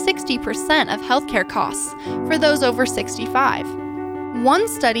about 60% of healthcare costs for those over 65. One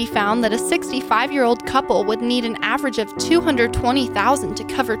study found that a 65-year-old couple would need an average of $220,000 to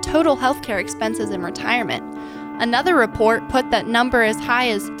cover total healthcare expenses in retirement. Another report put that number as high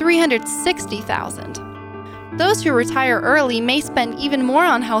as $360,000. Those who retire early may spend even more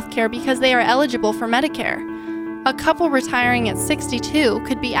on healthcare because they are eligible for Medicare. A couple retiring at 62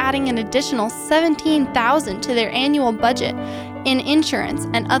 could be adding an additional $17,000 to their annual budget in insurance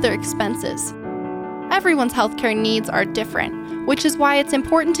and other expenses. Everyone's healthcare needs are different, which is why it's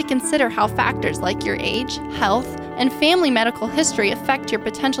important to consider how factors like your age, health, and family medical history affect your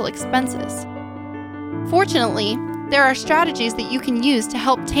potential expenses. Fortunately, there are strategies that you can use to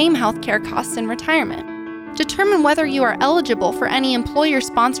help tame healthcare costs in retirement. Determine whether you are eligible for any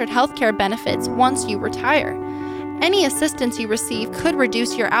employer-sponsored healthcare benefits once you retire. Any assistance you receive could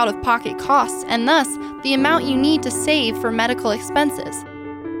reduce your out-of-pocket costs and thus the amount you need to save for medical expenses.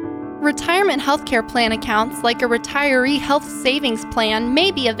 Retirement healthcare plan accounts like a retiree health savings plan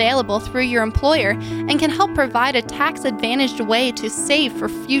may be available through your employer and can help provide a tax-advantaged way to save for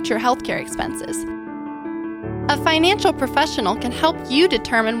future healthcare expenses. A financial professional can help you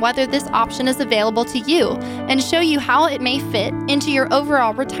determine whether this option is available to you and show you how it may fit into your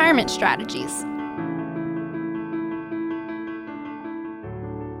overall retirement strategies.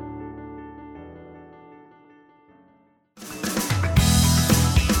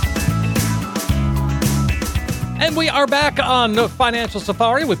 And we are back on Financial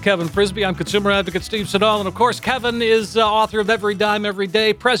Safari with Kevin Frisbee. I'm consumer advocate Steve Siddall. And of course, Kevin is author of Every Dime, Every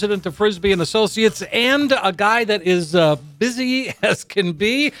Day, president of Frisbee and Associates, and a guy that is busy as can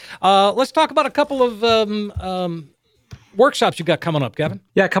be. Let's talk about a couple of workshops you got coming up, Kevin.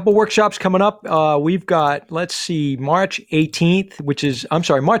 Yeah, a couple workshops coming up. We've got, March 7th,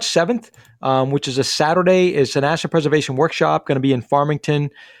 which is a Saturday. It's an asset preservation workshop going to be in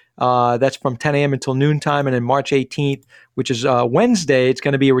Farmington. That's from 10 a.m. until noontime. And then March 18th, which is Wednesday, it's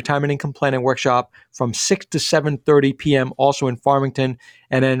going to be a retirement income planning workshop from 6 to 7:30 p.m. also in Farmington.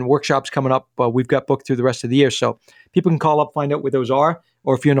 And then workshops coming up, we've got booked through the rest of the year. So people can call up, find out where those are.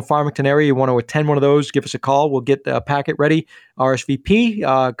 Or if you're in the Farmington area, you want to attend one of those, give us a call. We'll get the packet ready,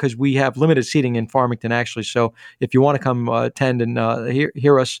 RSVP, because we have limited seating in Farmington, actually. So if you want to come attend and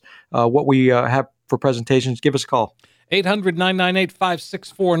hear us, what we have for presentations, give us a call.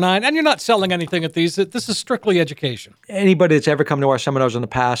 800-998-5649. And you're not selling anything at these. This is strictly education. Anybody that's ever come to our seminars in the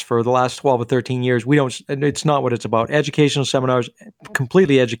past for the last 12 or 13 years, it's not what it's about. Educational seminars,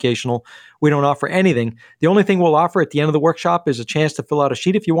 completely educational. We don't offer anything. The only thing we'll offer at the end of the workshop is a chance to fill out a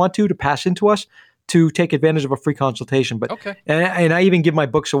sheet if you want to pass into us, to take advantage of a free consultation. But okay. And I even give my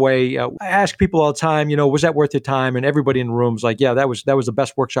books away. I ask people all the time, was that worth your time? And everybody in the room is like, yeah, that was the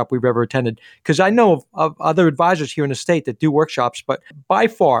best workshop we've ever attended. Because I know of other advisors here in the state that do workshops, but by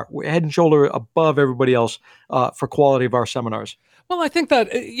far, we're head and shoulder above everybody else for quality of our seminars. Well, I think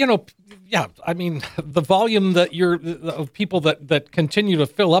that, the volume that of people that continue to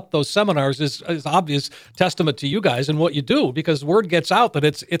fill up those seminars is obvious testament to you guys and what you do, because word gets out that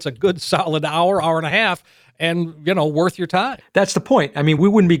it's a good solid hour and a half and, worth your time. That's the point. I mean, we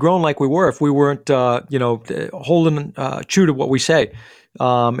wouldn't be growing like we were if we weren't, holding true to what we say.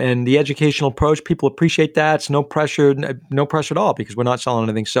 And the educational approach, people appreciate that. It's no pressure at all, because we're not selling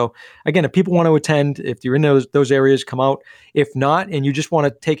anything. So again, if people want to attend, if you're in those areas, come out. If not, and you just want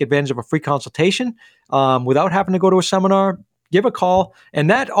to take advantage of a free consultation without having to go to a seminar, give a call. And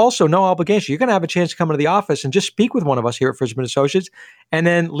that also, no obligation. You're going to have a chance to come into the office and just speak with one of us here at Frisbee & Associates, and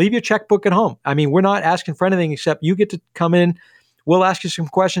then leave your checkbook at home. I mean, we're not asking for anything except you get to come in. We'll ask you some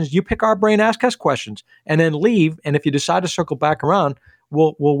questions. You pick our brain, ask us questions, and then leave. And if you decide to circle back around,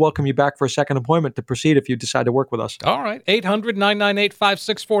 we'll welcome you back for a second appointment to proceed if you decide to work with us. All right.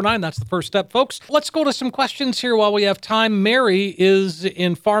 800-998-5649. That's the first step, folks. Let's go to some questions here while we have time. Mary is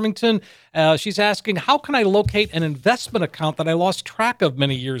in Farmington. She's asking, how can I locate an investment account that I lost track of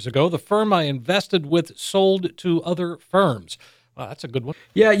many years ago? The firm I invested with sold to other firms. Wow, that's a good one.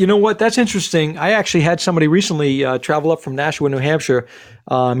 Yeah, you know what? That's interesting. I actually had somebody recently travel up from Nashua, New Hampshire.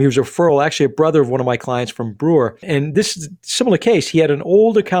 He was a referral, actually a brother of one of my clients from Brewer. And this is a similar case. He had an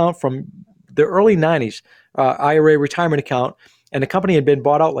old account from the early 90s, IRA retirement account, and the company had been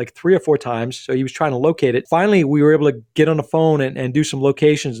bought out like 3 or 4 times, so he was trying to locate it. Finally, we were able to get on the phone and do some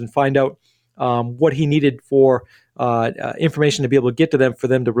locations and find out what he needed for information to be able to get to them for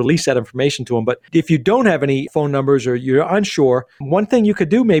them to release that information to him. But if you don't have any phone numbers or you're unsure, one thing you could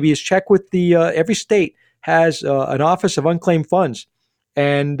do maybe is check with the every state has an Office of Unclaimed Funds.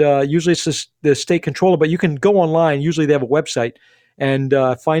 And usually it's the state controller, but you can go online. Usually they have a website and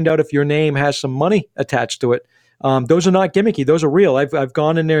find out if your name has some money attached to it. Those are not gimmicky. Those are real. I've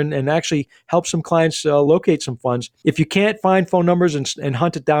gone in there and actually helped some clients locate some funds. If you can't find phone numbers and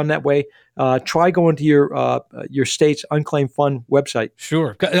hunt it down that way, try going to your state's unclaimed fund website.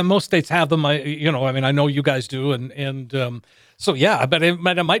 Sure. Most states have them. I know you guys do. And so, yeah, but it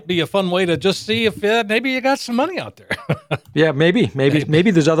might be a fun way to just see if maybe you got some money out there. Yeah, maybe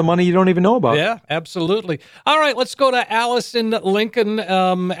there's other money you don't even know about. Yeah, absolutely. All right, let's go to Alice in Lincoln.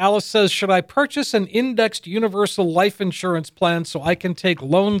 Alice says, should I purchase an indexed universal life insurance plan so I can take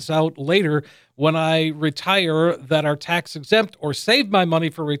loans out later when I retire that are tax exempt, or save my money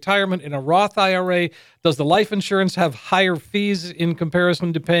for retirement in a Roth IRA? Does the life insurance have higher fees in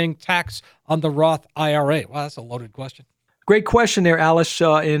comparison to paying tax on the Roth IRA? Well, that's a loaded question. Great question there, Alice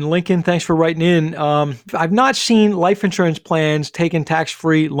in Lincoln. Thanks for writing in. I've not seen life insurance plans taking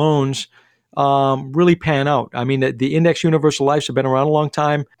tax-free loans really pan out. I mean, the index universal lives have been around a long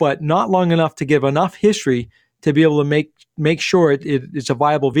time, but not long enough to give enough history to be able to make sure it's a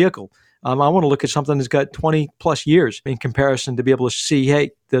viable vehicle. I want to look at something that's got 20 plus years in comparison to be able to see, hey,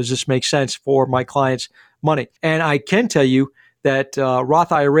 does this make sense for my client's money? And I can tell you that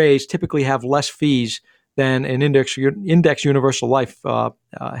Roth IRAs typically have less fees than an index universal life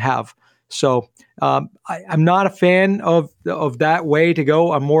have. So I'm not a fan of that way to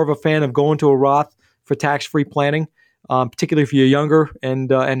go. I'm more of a fan of going to a Roth for tax-free planning, particularly if you're younger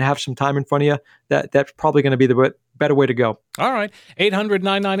and have some time in front of you. That's probably going to be the better way to go. All right.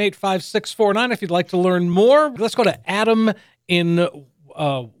 800-998-5649 if you'd like to learn more. Let's go to Adam in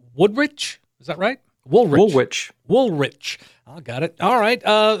Woodridge. Is that right? Woolwich. I got it. All right.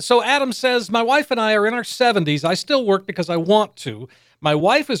 So Adam says, my wife and I are in our 70s. I still work because I want to. My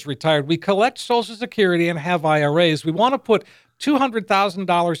wife is retired. We collect Social Security and have IRAs. We want to put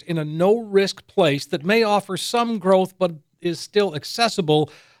 $200,000 in a no-risk place that may offer some growth but is still accessible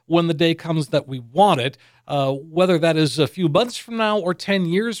when the day comes that we want it. Whether that is a few months from now or 10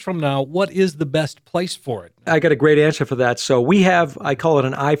 years from now, what is the best place for it? I got a great answer for that. So we have, I call it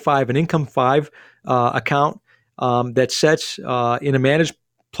an I-5, an Income 5 account that sets in a managed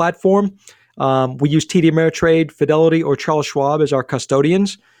platform. We use TD Ameritrade, Fidelity, or Charles Schwab as our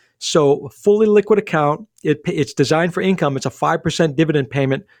custodians. So fully liquid account, it's designed for income. It's a 5% dividend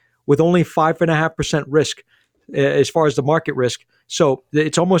payment with only 5.5% risk as far as the market risk. So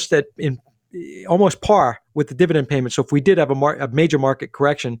it's almost almost par with the dividend payment. So if we did have a major market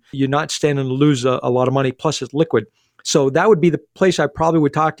correction, you're not standing to lose a lot of money, plus it's liquid. So that would be the place I probably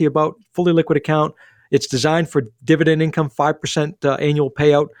would talk to you about, fully liquid account. It's designed for dividend income, 5% annual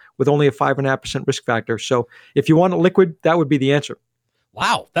payout with only a 5.5% risk factor. So if you want it liquid, that would be the answer.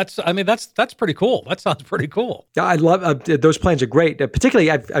 Wow, that's pretty cool. That sounds pretty cool. I love those plans are great.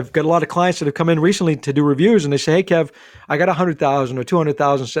 Particularly, I've got a lot of clients that have come in recently to do reviews, and they say, "Hey, Kev, I got $100,000 or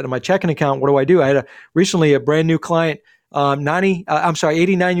 $200,000 sitting in my checking account. What do I do?" I had recently a brand new client,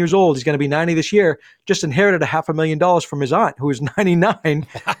 89 years old. He's going to be 90 this year. Just inherited $500,000 from his aunt, who is 99.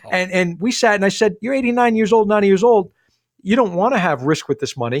 Wow. And we sat and I said, "You're 89 years old, 90 years old. You don't want to have risk with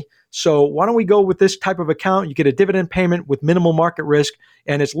this money. So why don't we go with this type of account? You get a dividend payment with minimal market risk,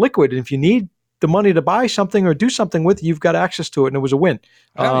 and it's liquid. And if you need the money to buy something or do something with, you've got access to it." And it was a win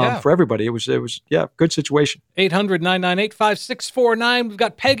for everybody. It was good situation. 800-998-5649. We've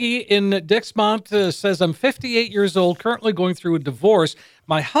got Peggy in Dixmont says, I'm 58 years old, currently going through a divorce.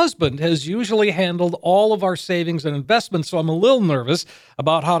 My husband has usually handled all of our savings and investments, so I'm a little nervous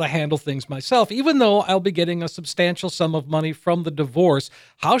about how to handle things myself, even though I'll be getting a substantial sum of money from the divorce.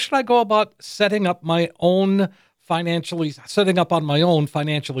 How should I go about setting up on my own, financially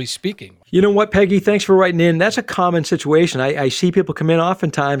speaking? You know what, Peggy? Thanks for writing in. That's a common situation. I see people come in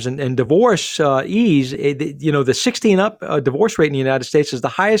oftentimes and divorce ease. The 60 and up divorce rate in the United States is the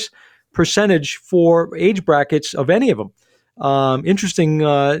highest percentage for age brackets of any of them. Interesting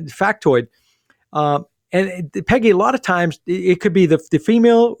factoid. And Peggy, a lot of times it could be the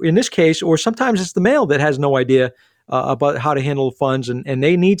female in this case, or sometimes it's the male that has no idea about how to handle funds, and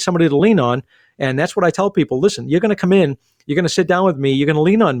they need somebody to lean on. And that's what I tell people. Listen, you're going to come in You're going to sit down with me. You're going to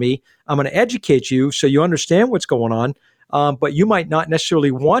lean on me. I'm going to educate you so you understand what's going on. But you might not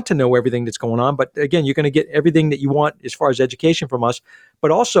necessarily want to know everything that's going on. But again, you're going to get everything that you want as far as education from us,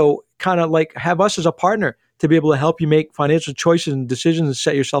 but also kind of like have us as a partner to be able to help you make financial choices and decisions and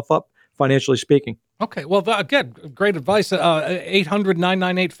set yourself up financially speaking. Okay. Well, again, great advice.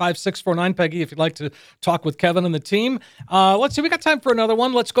 800-998-5649, Peggy, if you'd like to talk with Kevin and the team. Let's see. We got time for another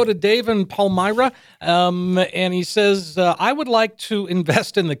one. Let's go to Dave in Palmyra. And he says, I would like to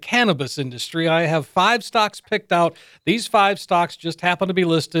invest in the cannabis industry. I have 5 stocks picked out. These 5 stocks just happen to be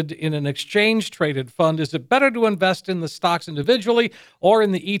listed in an exchange-traded fund. Is it better to invest in the stocks individually or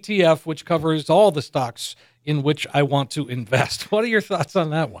in the ETF, which covers all the stocks in which I want to invest? What are your thoughts on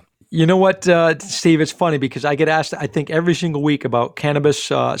that one? You know what, Steve, it's funny because I get asked, I think, every single week about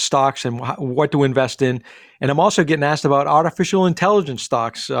cannabis stocks and what to invest in. And I'm also getting asked about artificial intelligence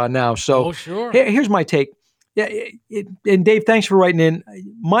stocks now. So sure. Here's my take. Yeah, and Dave, thanks for writing in.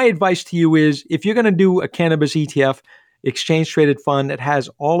 My advice to you is if you're going to do a cannabis ETF, exchange-traded fund that has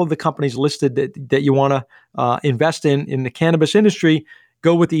all of the companies listed that you want to invest in the cannabis industry,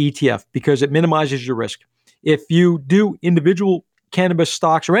 go with the ETF because it minimizes your risk. If you do individual cannabis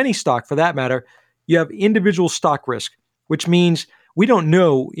stocks or any stock for that matter, you have individual stock risk, which means we don't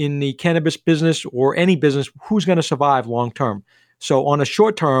know in the cannabis business or any business who's going to survive long term. So on a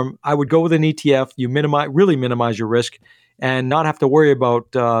short term, I would go with an ETF. You really minimize your risk and not have to worry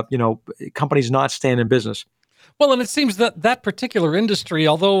about companies not staying in business. Well, and it seems that particular industry,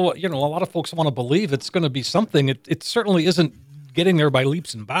 although a lot of folks want to believe it's going to be something, it certainly isn't getting there by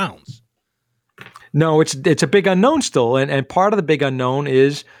leaps and bounds. No, it's a big unknown still. And part of the big unknown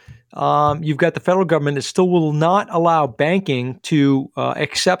is you've got the federal government that still will not allow banking to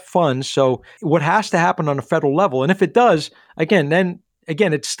accept funds. So what has to happen on a federal level, and if it does,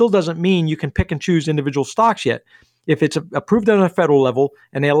 it still doesn't mean you can pick and choose individual stocks yet. If it's approved on a federal level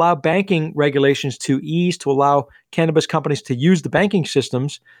and they allow banking regulations to ease to allow cannabis companies to use the banking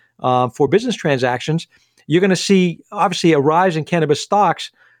systems for business transactions, you're going to see obviously a rise in cannabis stocks.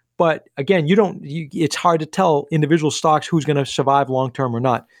 But again, it's hard to tell individual stocks who's going to survive long-term or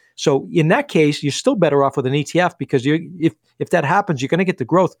not. So in that case, you're still better off with an ETF because if that happens, you're going to get the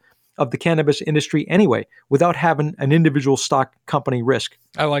growth of the cannabis industry anyway without having an individual stock company risk.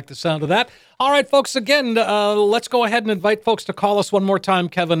 I like the sound of that. All right, folks, again, let's go ahead and invite folks to call us one more time,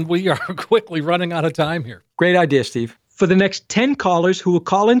 Kevin. We are quickly running out of time here. Great idea, Steve. For the next 10 callers who will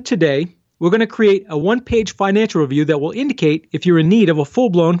call in today, we're going to create a one-page financial review that will indicate if you're in need of a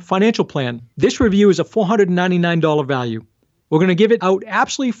full-blown financial plan. This review is a $499 value. We're going to give it out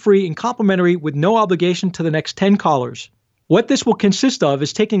absolutely free and complimentary with no obligation to the next 10 callers. What this will consist of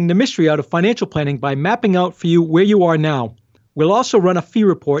is taking the mystery out of financial planning by mapping out for you where you are now. We'll also run a fee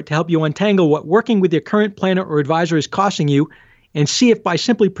report to help you untangle what working with your current planner or advisor is costing you and see if by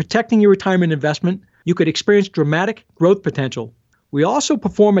simply protecting your retirement investment, you could experience dramatic growth potential. We also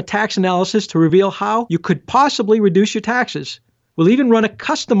perform a tax analysis to reveal how you could possibly reduce your taxes. We'll even run a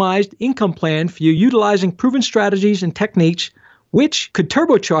customized income plan for you utilizing proven strategies and techniques which could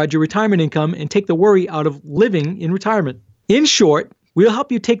turbocharge your retirement income and take the worry out of living in retirement. In short, we'll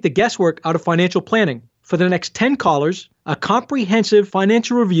help you take the guesswork out of financial planning. For the next 10 callers, a comprehensive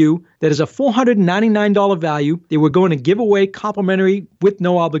financial review that is a $499 value that we're going to give away complimentary with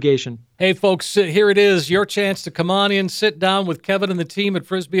no obligation. Hey, folks, here it is, your chance to come on in, sit down with Kevin and the team at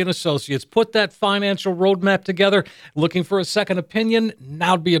Frisby & Associates. Put that financial roadmap together. Looking for a second opinion?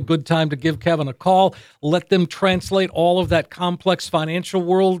 Now'd be a good time to give Kevin a call. Let them translate all of that complex financial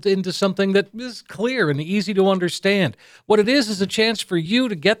world into something that is clear and easy to understand. What it is a chance for you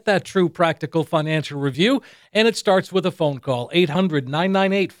to get that true practical financial review, and it starts with a phone call,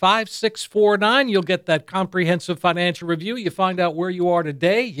 800-998-5649. You'll get that comprehensive financial review. You find out where you are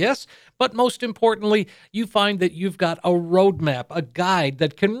today, yes, but most importantly, you find that you've got a roadmap, a guide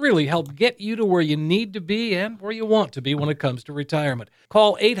that can really help get you to where you need to be and where you want to be when it comes to retirement.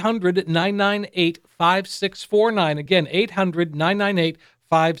 Call 800-998-5649. Again,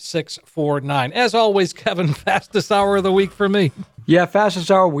 800-998-5649. As always, Kevin, fastest hour of the week for me. Yeah,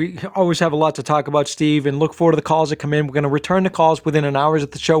 fastest hour. We always have a lot to talk about, Steve, and look forward to the calls that come in. We're going to return the calls within an hour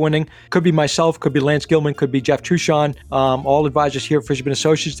at the show ending. Could be myself, could be Lance Gilman, could be Jeff Truchon, all advisors here at Frisby &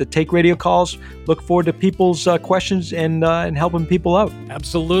 Associates that take radio calls. Look forward to people's questions and helping people out.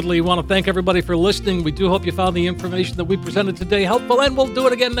 Absolutely. We want to thank everybody for listening. We do hope you found the information that we presented today helpful, and we'll do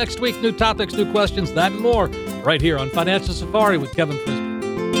it again next week. New topics, new questions, that and more, right here on Financial Safari with Kevin Frisby.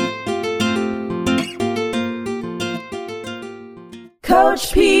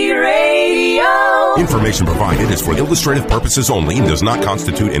 Coach P Radio. Information provided is for illustrative purposes only and does not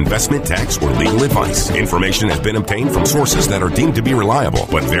constitute investment, tax, or legal advice. Information has been obtained from sources that are deemed to be reliable,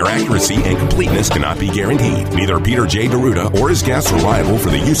 but their accuracy and completeness cannot be guaranteed. Neither Peter J. D'Arruda or his guests are liable for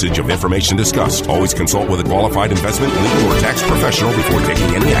the usage of information discussed. Always consult with a qualified investment, legal, or tax professional before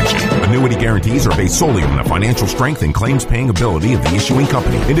taking any action. Annuity guarantees are based solely on the financial strength and claims-paying ability of the issuing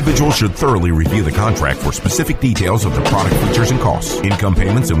company. Individuals should thoroughly review the contract for specific details of the product features and costs. Income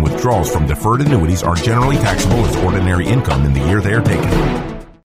payments and withdrawals from deferred annuities are generally taxable as ordinary income in the year they are taken.